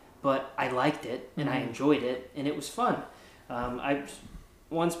mind, but I liked it and I enjoyed it and it was fun.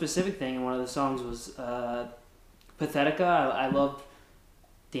 One specific thing in one of the songs was Pathetica. I loved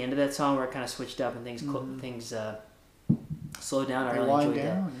the end of that song where it kind of switched up and things slowed down. I really Wind enjoyed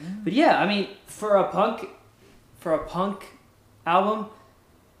that. down, yeah. But yeah, I mean, for a punk album,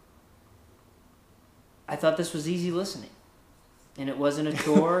 I thought this was easy listening, and it wasn't a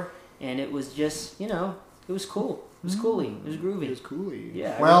chore, and it was just it was cool. It was coolie. It was groovy. It was coolly.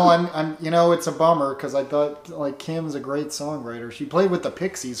 Yeah. Well, I'm it's a bummer because I thought like Kim's a great songwriter. She played with the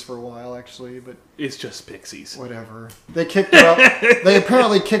Pixies for a while actually, but It's just Pixies. whatever. They kicked her out. They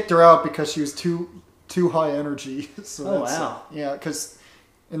apparently kicked her out because she was too high energy. So Oh, that's, wow. Yeah, because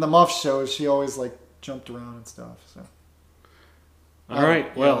in the Muff shows she always like jumped around and stuff. So. All right.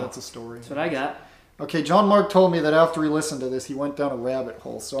 Yeah, Well, that's a story. That's what I got. Okay, John Mark told me that after he listened to this, he went down a rabbit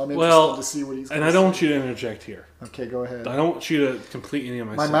hole. So I'm interested well, to see what he's. and gonna I don't say. want you to interject here. Okay, go ahead. I don't want you to complete any of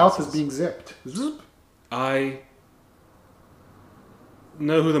my My mouth is sentences. being zipped. Zip. I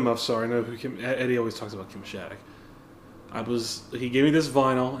know who the Muffs are. I know who Eddie always talks about Kim Shattuck. He gave me this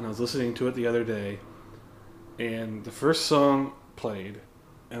vinyl, and I was listening to it the other day, and the first song played,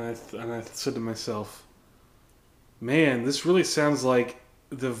 and I said to myself, "Man, this really sounds like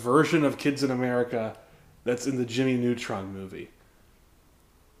the version of Kids in America that's in the Jimmy Neutron movie."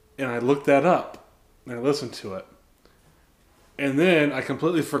 And I looked that up, and I listened to it, and then I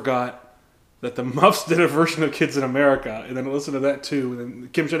completely forgot that the Muffs did a version of Kids in America, and then I listened to that too, and then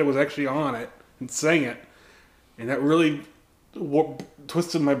Kim Shettick was actually on it and sang it, and that really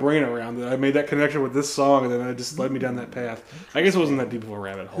twisted my brain around. That I made that connection with this song, and then it just led me down that path. I guess it wasn't that deep of a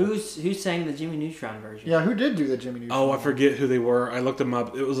rabbit hole. Who sang the Jimmy Neutron version? Yeah, who did do the Jimmy Neutron? Oh, I forget who they were. I looked them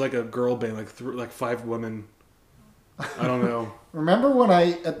up. It was like a girl band, like 5 women. I don't know. Remember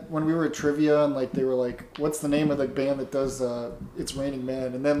when we were at trivia and like they were like, "What's the name of the band that does It's Raining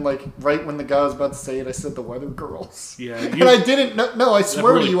Men?" And then like right when the guy was about to say it, I said the Weather Girls. Yeah, and I didn't. No, I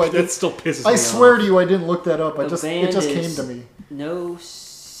swear to you, I didn't. That still pisses me I off. swear to you, I didn't look that up. It just came is to me. No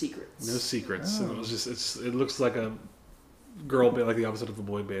Secrets. No Secrets. Oh. It was just. It looks like a girl band, like the opposite of a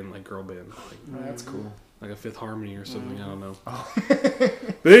boy band, like girl band, Oh, that's cool. like a Fifth Harmony or something. I don't know.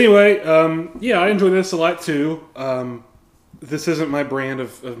 But anyway, yeah, I enjoy this a lot too. This isn't my brand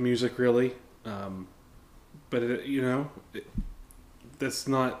of music, really. But, that's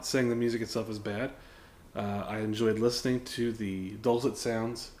not saying the music itself is bad. I enjoyed listening to the dulcet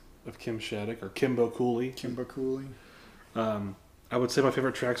sounds of Kim Shattuck, or Kimbo Cooley. Kimbo Cooley. I would say my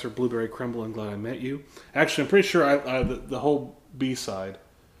favorite tracks are Blueberry Crumble and Glad I Met You. Actually, I'm pretty sure the whole B-side.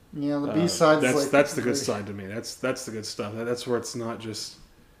 Yeah, the B-side's that's the good side to me. That's the good stuff. That's where it's not just...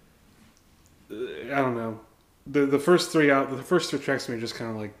 I don't know. The first three tracks to me are just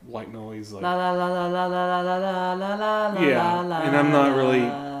kind of like white noise, like La la la la la la la la la la. yeah, la, and I'm not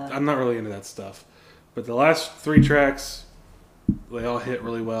really into that stuff. But the last 3 tracks, they all hit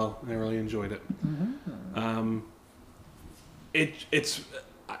really well, and I really enjoyed it. Mm-hmm.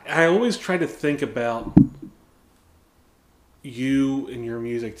 I always try to think about you and your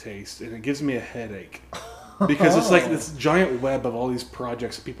music taste, and it gives me a headache. Because it's like this giant web of all these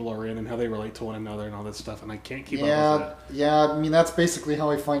projects people are in and how they relate to one another and all that stuff, and I can't keep up with that. Yeah, I mean, that's basically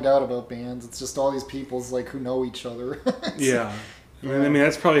how I find out about bands. It's just all these people's like who know each other. Yeah. I mean,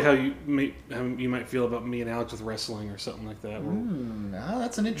 that's probably how you might feel about me and Alex with wrestling or something like that.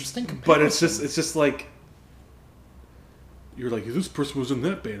 That's an interesting comparison. But it's just like you're like, this person was in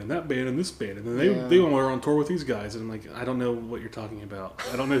that band and that band and this band, and then they were on tour with these guys, and I'm like, I don't know what you're talking about.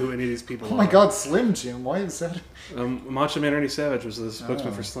 I don't know who any of these people are. Oh my God, Slim Jim! Why is that? Macho Man Randy Savage was the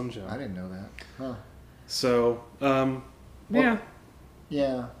spokesman for Slim Jim. I didn't know that. Huh. So, yeah.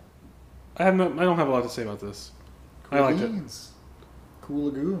 Yeah. I don't have a lot to say about this. Cool I liked beans. Cool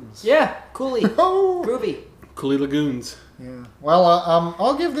Lagoons. Yeah, Cooley. Oh. Groovy. Cooley Lagoons. Yeah. Well,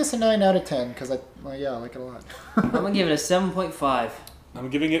 I'll give this a 9 out of 10 because I like it a lot. I'm gonna give it a 7.5. I'm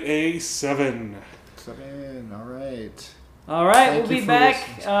giving it a 7. 7. All right. All right, Thank we'll you be for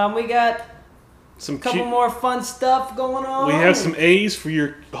back. listening. We got Some a couple cute- more fun stuff going on. We have some A's for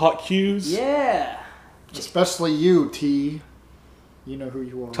your hot cues. Yeah. Especially you, T. You know who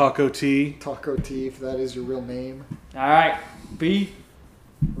you are. Taco T. Taco T, if that is your real name. All right. Be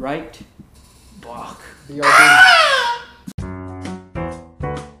right back. BRB.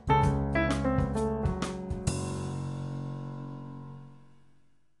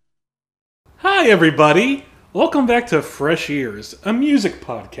 Hi, everybody. Welcome back to Fresh Ears, a music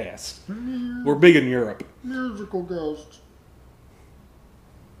podcast. We're big in Europe. Musical ghost.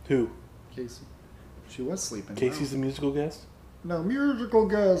 Who? Casey. She was sleeping. Casey's the musical guest? No, musical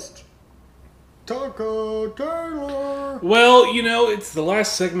guest. Taco Taylor. Well, it's the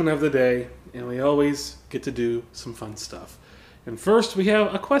last segment of the day, and we always get to do some fun stuff. And first, we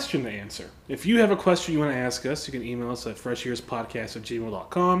have a question to answer. If you have a question you want to ask us, you can email us at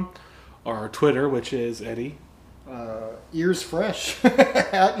freshearspodcast@gmail.com, or our Twitter, which is Eddie. Ears Fresh.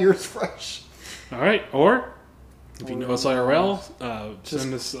 At Ears Fresh. All right, or if you know us IRL,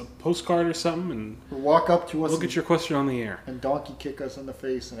 send us a postcard or something, and Walk up to us we'll get your question on the air. and donkey kick us in the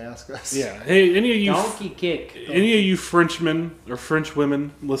face and ask us. Yeah. Hey, any of you Donkey kick. any of you Frenchmen or French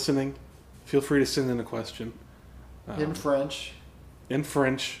women listening, feel free to send in a question In French. in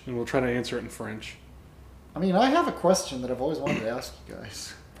French, and we'll try to answer it in French. I mean, I have a question that I've always wanted to ask you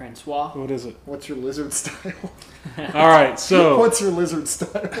guys. Francois. What is it? What's your lizard style? All right, so What's your lizard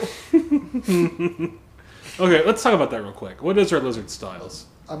style? okay, let's talk about that real quick. What is our lizard styles?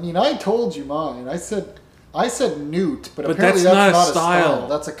 I mean, I told you mine. I said newt, but But apparently that's that's not a not a style. style.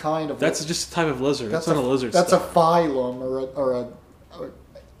 That's a kind of. That's just a type of lizard. That's not a lizard That's style. a phylum or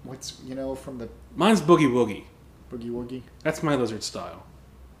what's from the Mine's Boogie Woogie. Boogie Woogie. That's my lizard style.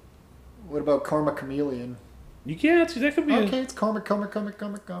 What about Karma Chameleon? You can't. That could be. Okay, it's Karma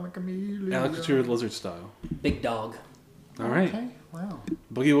Chameleon. Alex, what's your lizard style? Big dog. All right. Okay, wow.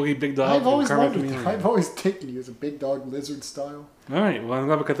 Boogie Woogie, Big Dog. I've always Karma loved it. Chameleon. I've always taken you as a big dog lizard style. All right. Well, I'm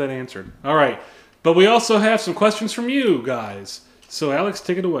glad we got that answered. All right. But we also have some questions from you guys. So, Alex,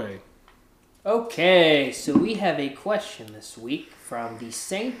 take it away. Okay, so we have a question this week from the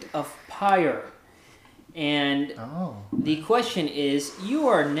Saint of Pyre. And the question is, you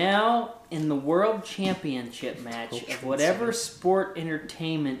are now in the World Championship match of whatever sport,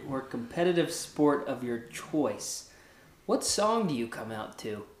 entertainment, or competitive sport of your choice. What song do you come out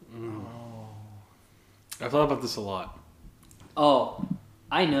to? I've thought about this a lot. Oh,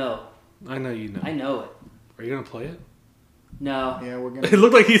 I know. I know you know. I know it. Are you gonna play it? No. Yeah, we're gonna. It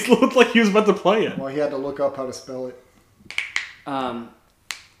looked like he was about to play it. Well, he had to look up how to spell it.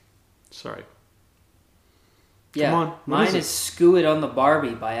 Sorry. Yeah, Come on. What mine is is Screw It on the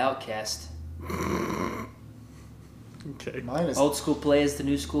Barbie by Outkast. Okay. Mine is. Old school plays the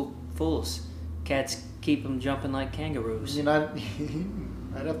new school fools. Cats keep them jumping like kangaroos. You know,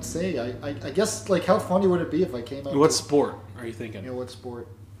 I'd have to say, I guess, like, how funny would it be if I came out? What to, sport are you thinking? You know, what sport?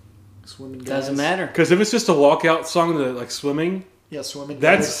 Swimming. Guys? Doesn't matter. Because if it's just a walkout song, like swimming, Yeah, swimming.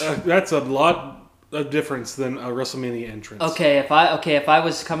 that's guys. a lot of difference than a WrestleMania entrance. Okay, if I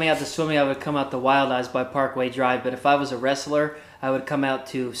was coming out to swimming, I would come out to Wild Eyes by Parkway Drive. But if I was a wrestler, I would come out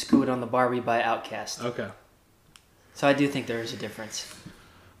to Screw It on the Barbie by Outkast. Okay. So I do think there is a difference.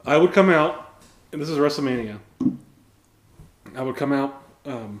 I would come out, and this is WrestleMania. I would come out.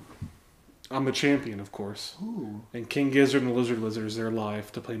 I'm the champion, of course. Ooh. And King Gizzard and the Lizard Lizard is there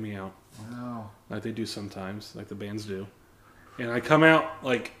live to play me out. Wow. Like they do sometimes, like the bands do. And I come out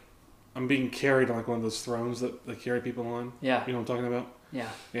like I'm being carried on like one of those thrones that they carry people on. Yeah. You know what I'm talking about? Yeah.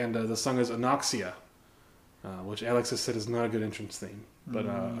 And the song is Anoxia, which Alex has said is not a good entrance theme, but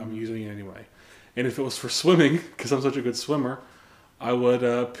I'm using it anyway. And if it was for swimming, because I'm such a good swimmer, I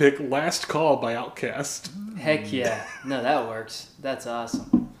would pick Last Call by Outkast. Heck yeah. No, that works. That's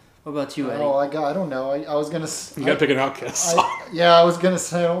awesome. What about you, Eddie? Oh, I don't know. I was gonna. You gotta pick an Outkast song. I was gonna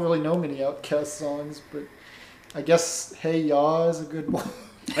say I don't really know many Outkast songs, but I guess Hey Ya is a good one.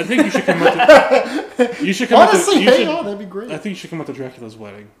 I think you should come up to. You should come Honestly, up to. Hey Ya, that'd be great. I think you should come up to Dracula's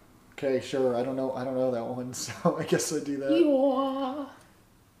Wedding. Okay, sure. I don't know that one, so I guess I do that.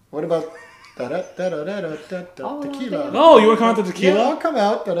 What about Tequila? Oh, you want to come out to Tequila? Yeah, I'll come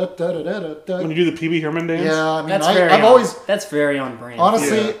out. When you do the Pee Wee Herman dance? Yeah, I mean, That's very on brand.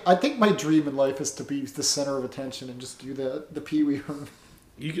 honestly, Yeah. I think my dream in life is to be the center of attention and just do the Pee Wee Herman.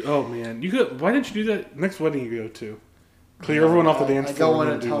 Oh man, you could. Why didn't you do that next wedding you go to? Clear everyone off the dance I floor. go on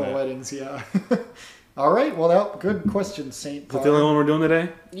a and do ton of that. weddings, yeah. All right, well, good question, Saint. Is that the only one we're doing today?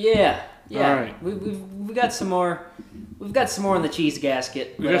 Yeah. All right. We got some more. We've got some more in the cheese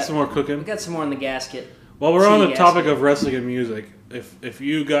gasket. We got some more cooking. We got some more in the gasket. While we're on the cheese topic gasket. of wrestling and music, if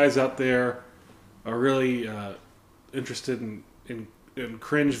you guys out there are really interested in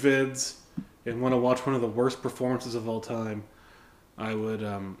cringe vids and want to watch one of the worst performances of all time, I would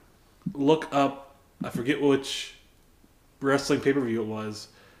look up. I forget which wrestling pay-per-view it was,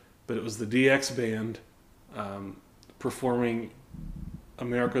 but it was the DX band performing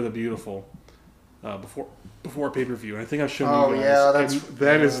America the Beautiful before pay-per-view. And I think I've shown you guys. yeah,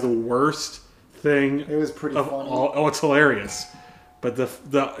 that is the worst thing It was pretty of funny. all. Oh, it's hilarious. But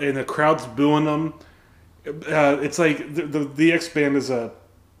the crowd's booing them. It's like the DX band is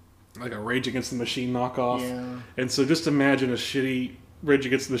like a Rage Against the Machine knockoff. Yeah. And so just imagine a shitty Rage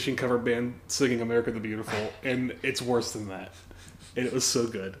Against the Machine cover band singing America the Beautiful, and it's worse than that. And it was so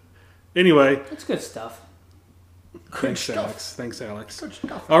good. Anyway, It's good stuff. thanks, stuff. Alex. Thanks, Alex. Good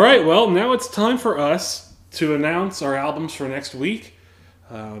stuff. All right, well, now it's time for us to announce our albums for next week.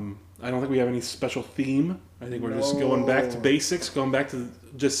 I don't think we have any special theme. I think we're just going back to No. basics, going back to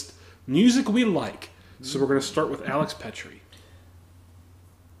just music we like. So we're going to start with Alex Petrie.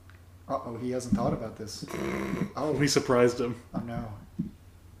 Uh-oh, he hasn't thought about this. Oh, We surprised him. oh no.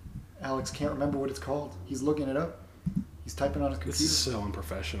 Alex can't remember what it's called. He's looking it up. He's typing on his This computer. is so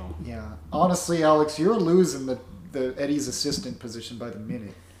unprofessional. Yeah. Honestly, Alex, you're losing the Eddie's assistant position by the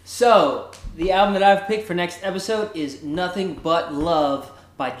minute. So the album that I've picked for next episode is "Nothing But Love"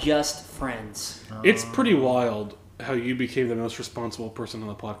 by Just Friends. It's pretty wild how you became the most responsible person on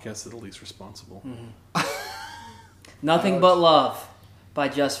the podcast, the least responsible. "Nothing But Love" by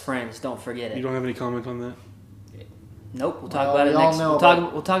Just Friends. Don't forget You it. don't have any comment on that? Nope. We'll talk Well, about it we all next. know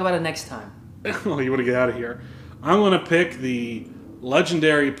We'll talk about it next time. Oh, you want to get out of here? I'm going to pick the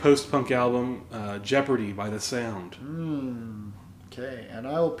legendary post-punk album Jeopardy by The Sound. Okay, and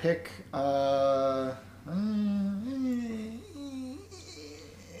I will pick.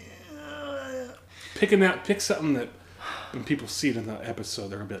 Pick something that when people see it in the episode,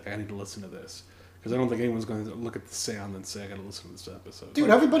 they're gonna be like, "I need to listen to this," because I don't think anyone's going to look at the sound and say, "I got to listen to this episode." Dude,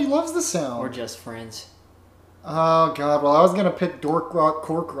 everybody loves the Or sound. Just Friends. Oh god, well I was gonna pick Dork Rock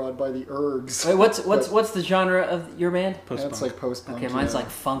Cork Rod by the Ergs. Wait, what's the genre of your band? Post-punk. That's like post punk. Okay, mine's like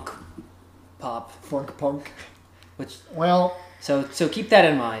funk pop. Funk punk. Which Well, so keep that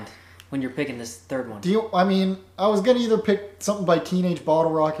in mind when you're picking this third one. I was gonna either pick something by Teenage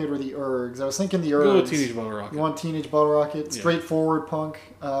Bottle Rocket or the Ergs. I was thinking the Ergs. Go with Teenage Bottle Rocket. You want Teenage Bottle Rocket? Yeah. Straightforward punk.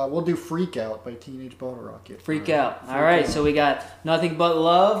 We'll do Freak Out by Teenage Bottle Rocket. Freak out. All right, so we got Nothing But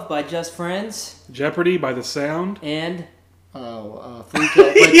Love by Just Friends Jeopardy by The Sound. and Freak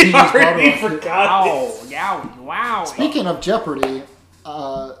Out by Teenage Bottle Rocket. Oh, yeah, wow. Speaking of Jeopardy,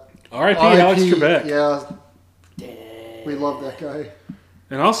 R.I.P. Alex RIP, Trebek. Yeah, we love that guy.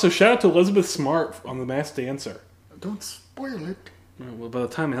 And also, shout out to Elizabeth Smart on The Masked Dancer. Don't spoil it. Well, by the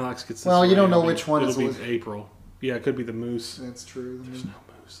time Alex gets this Well, you don't know it'll which one it'll is be Liz- April. Yeah, it could be the Moose. That's true. There's no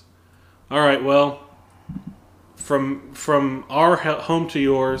Moose. All right, well, from our home to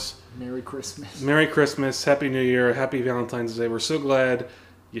yours, Merry Christmas. Merry Christmas, Happy New Year, Happy Valentine's Day. We're so glad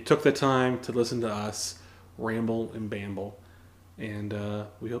you took the time to listen to us ramble and bamble. And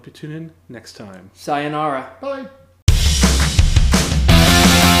we hope you tune in next time. Sayonara. Bye.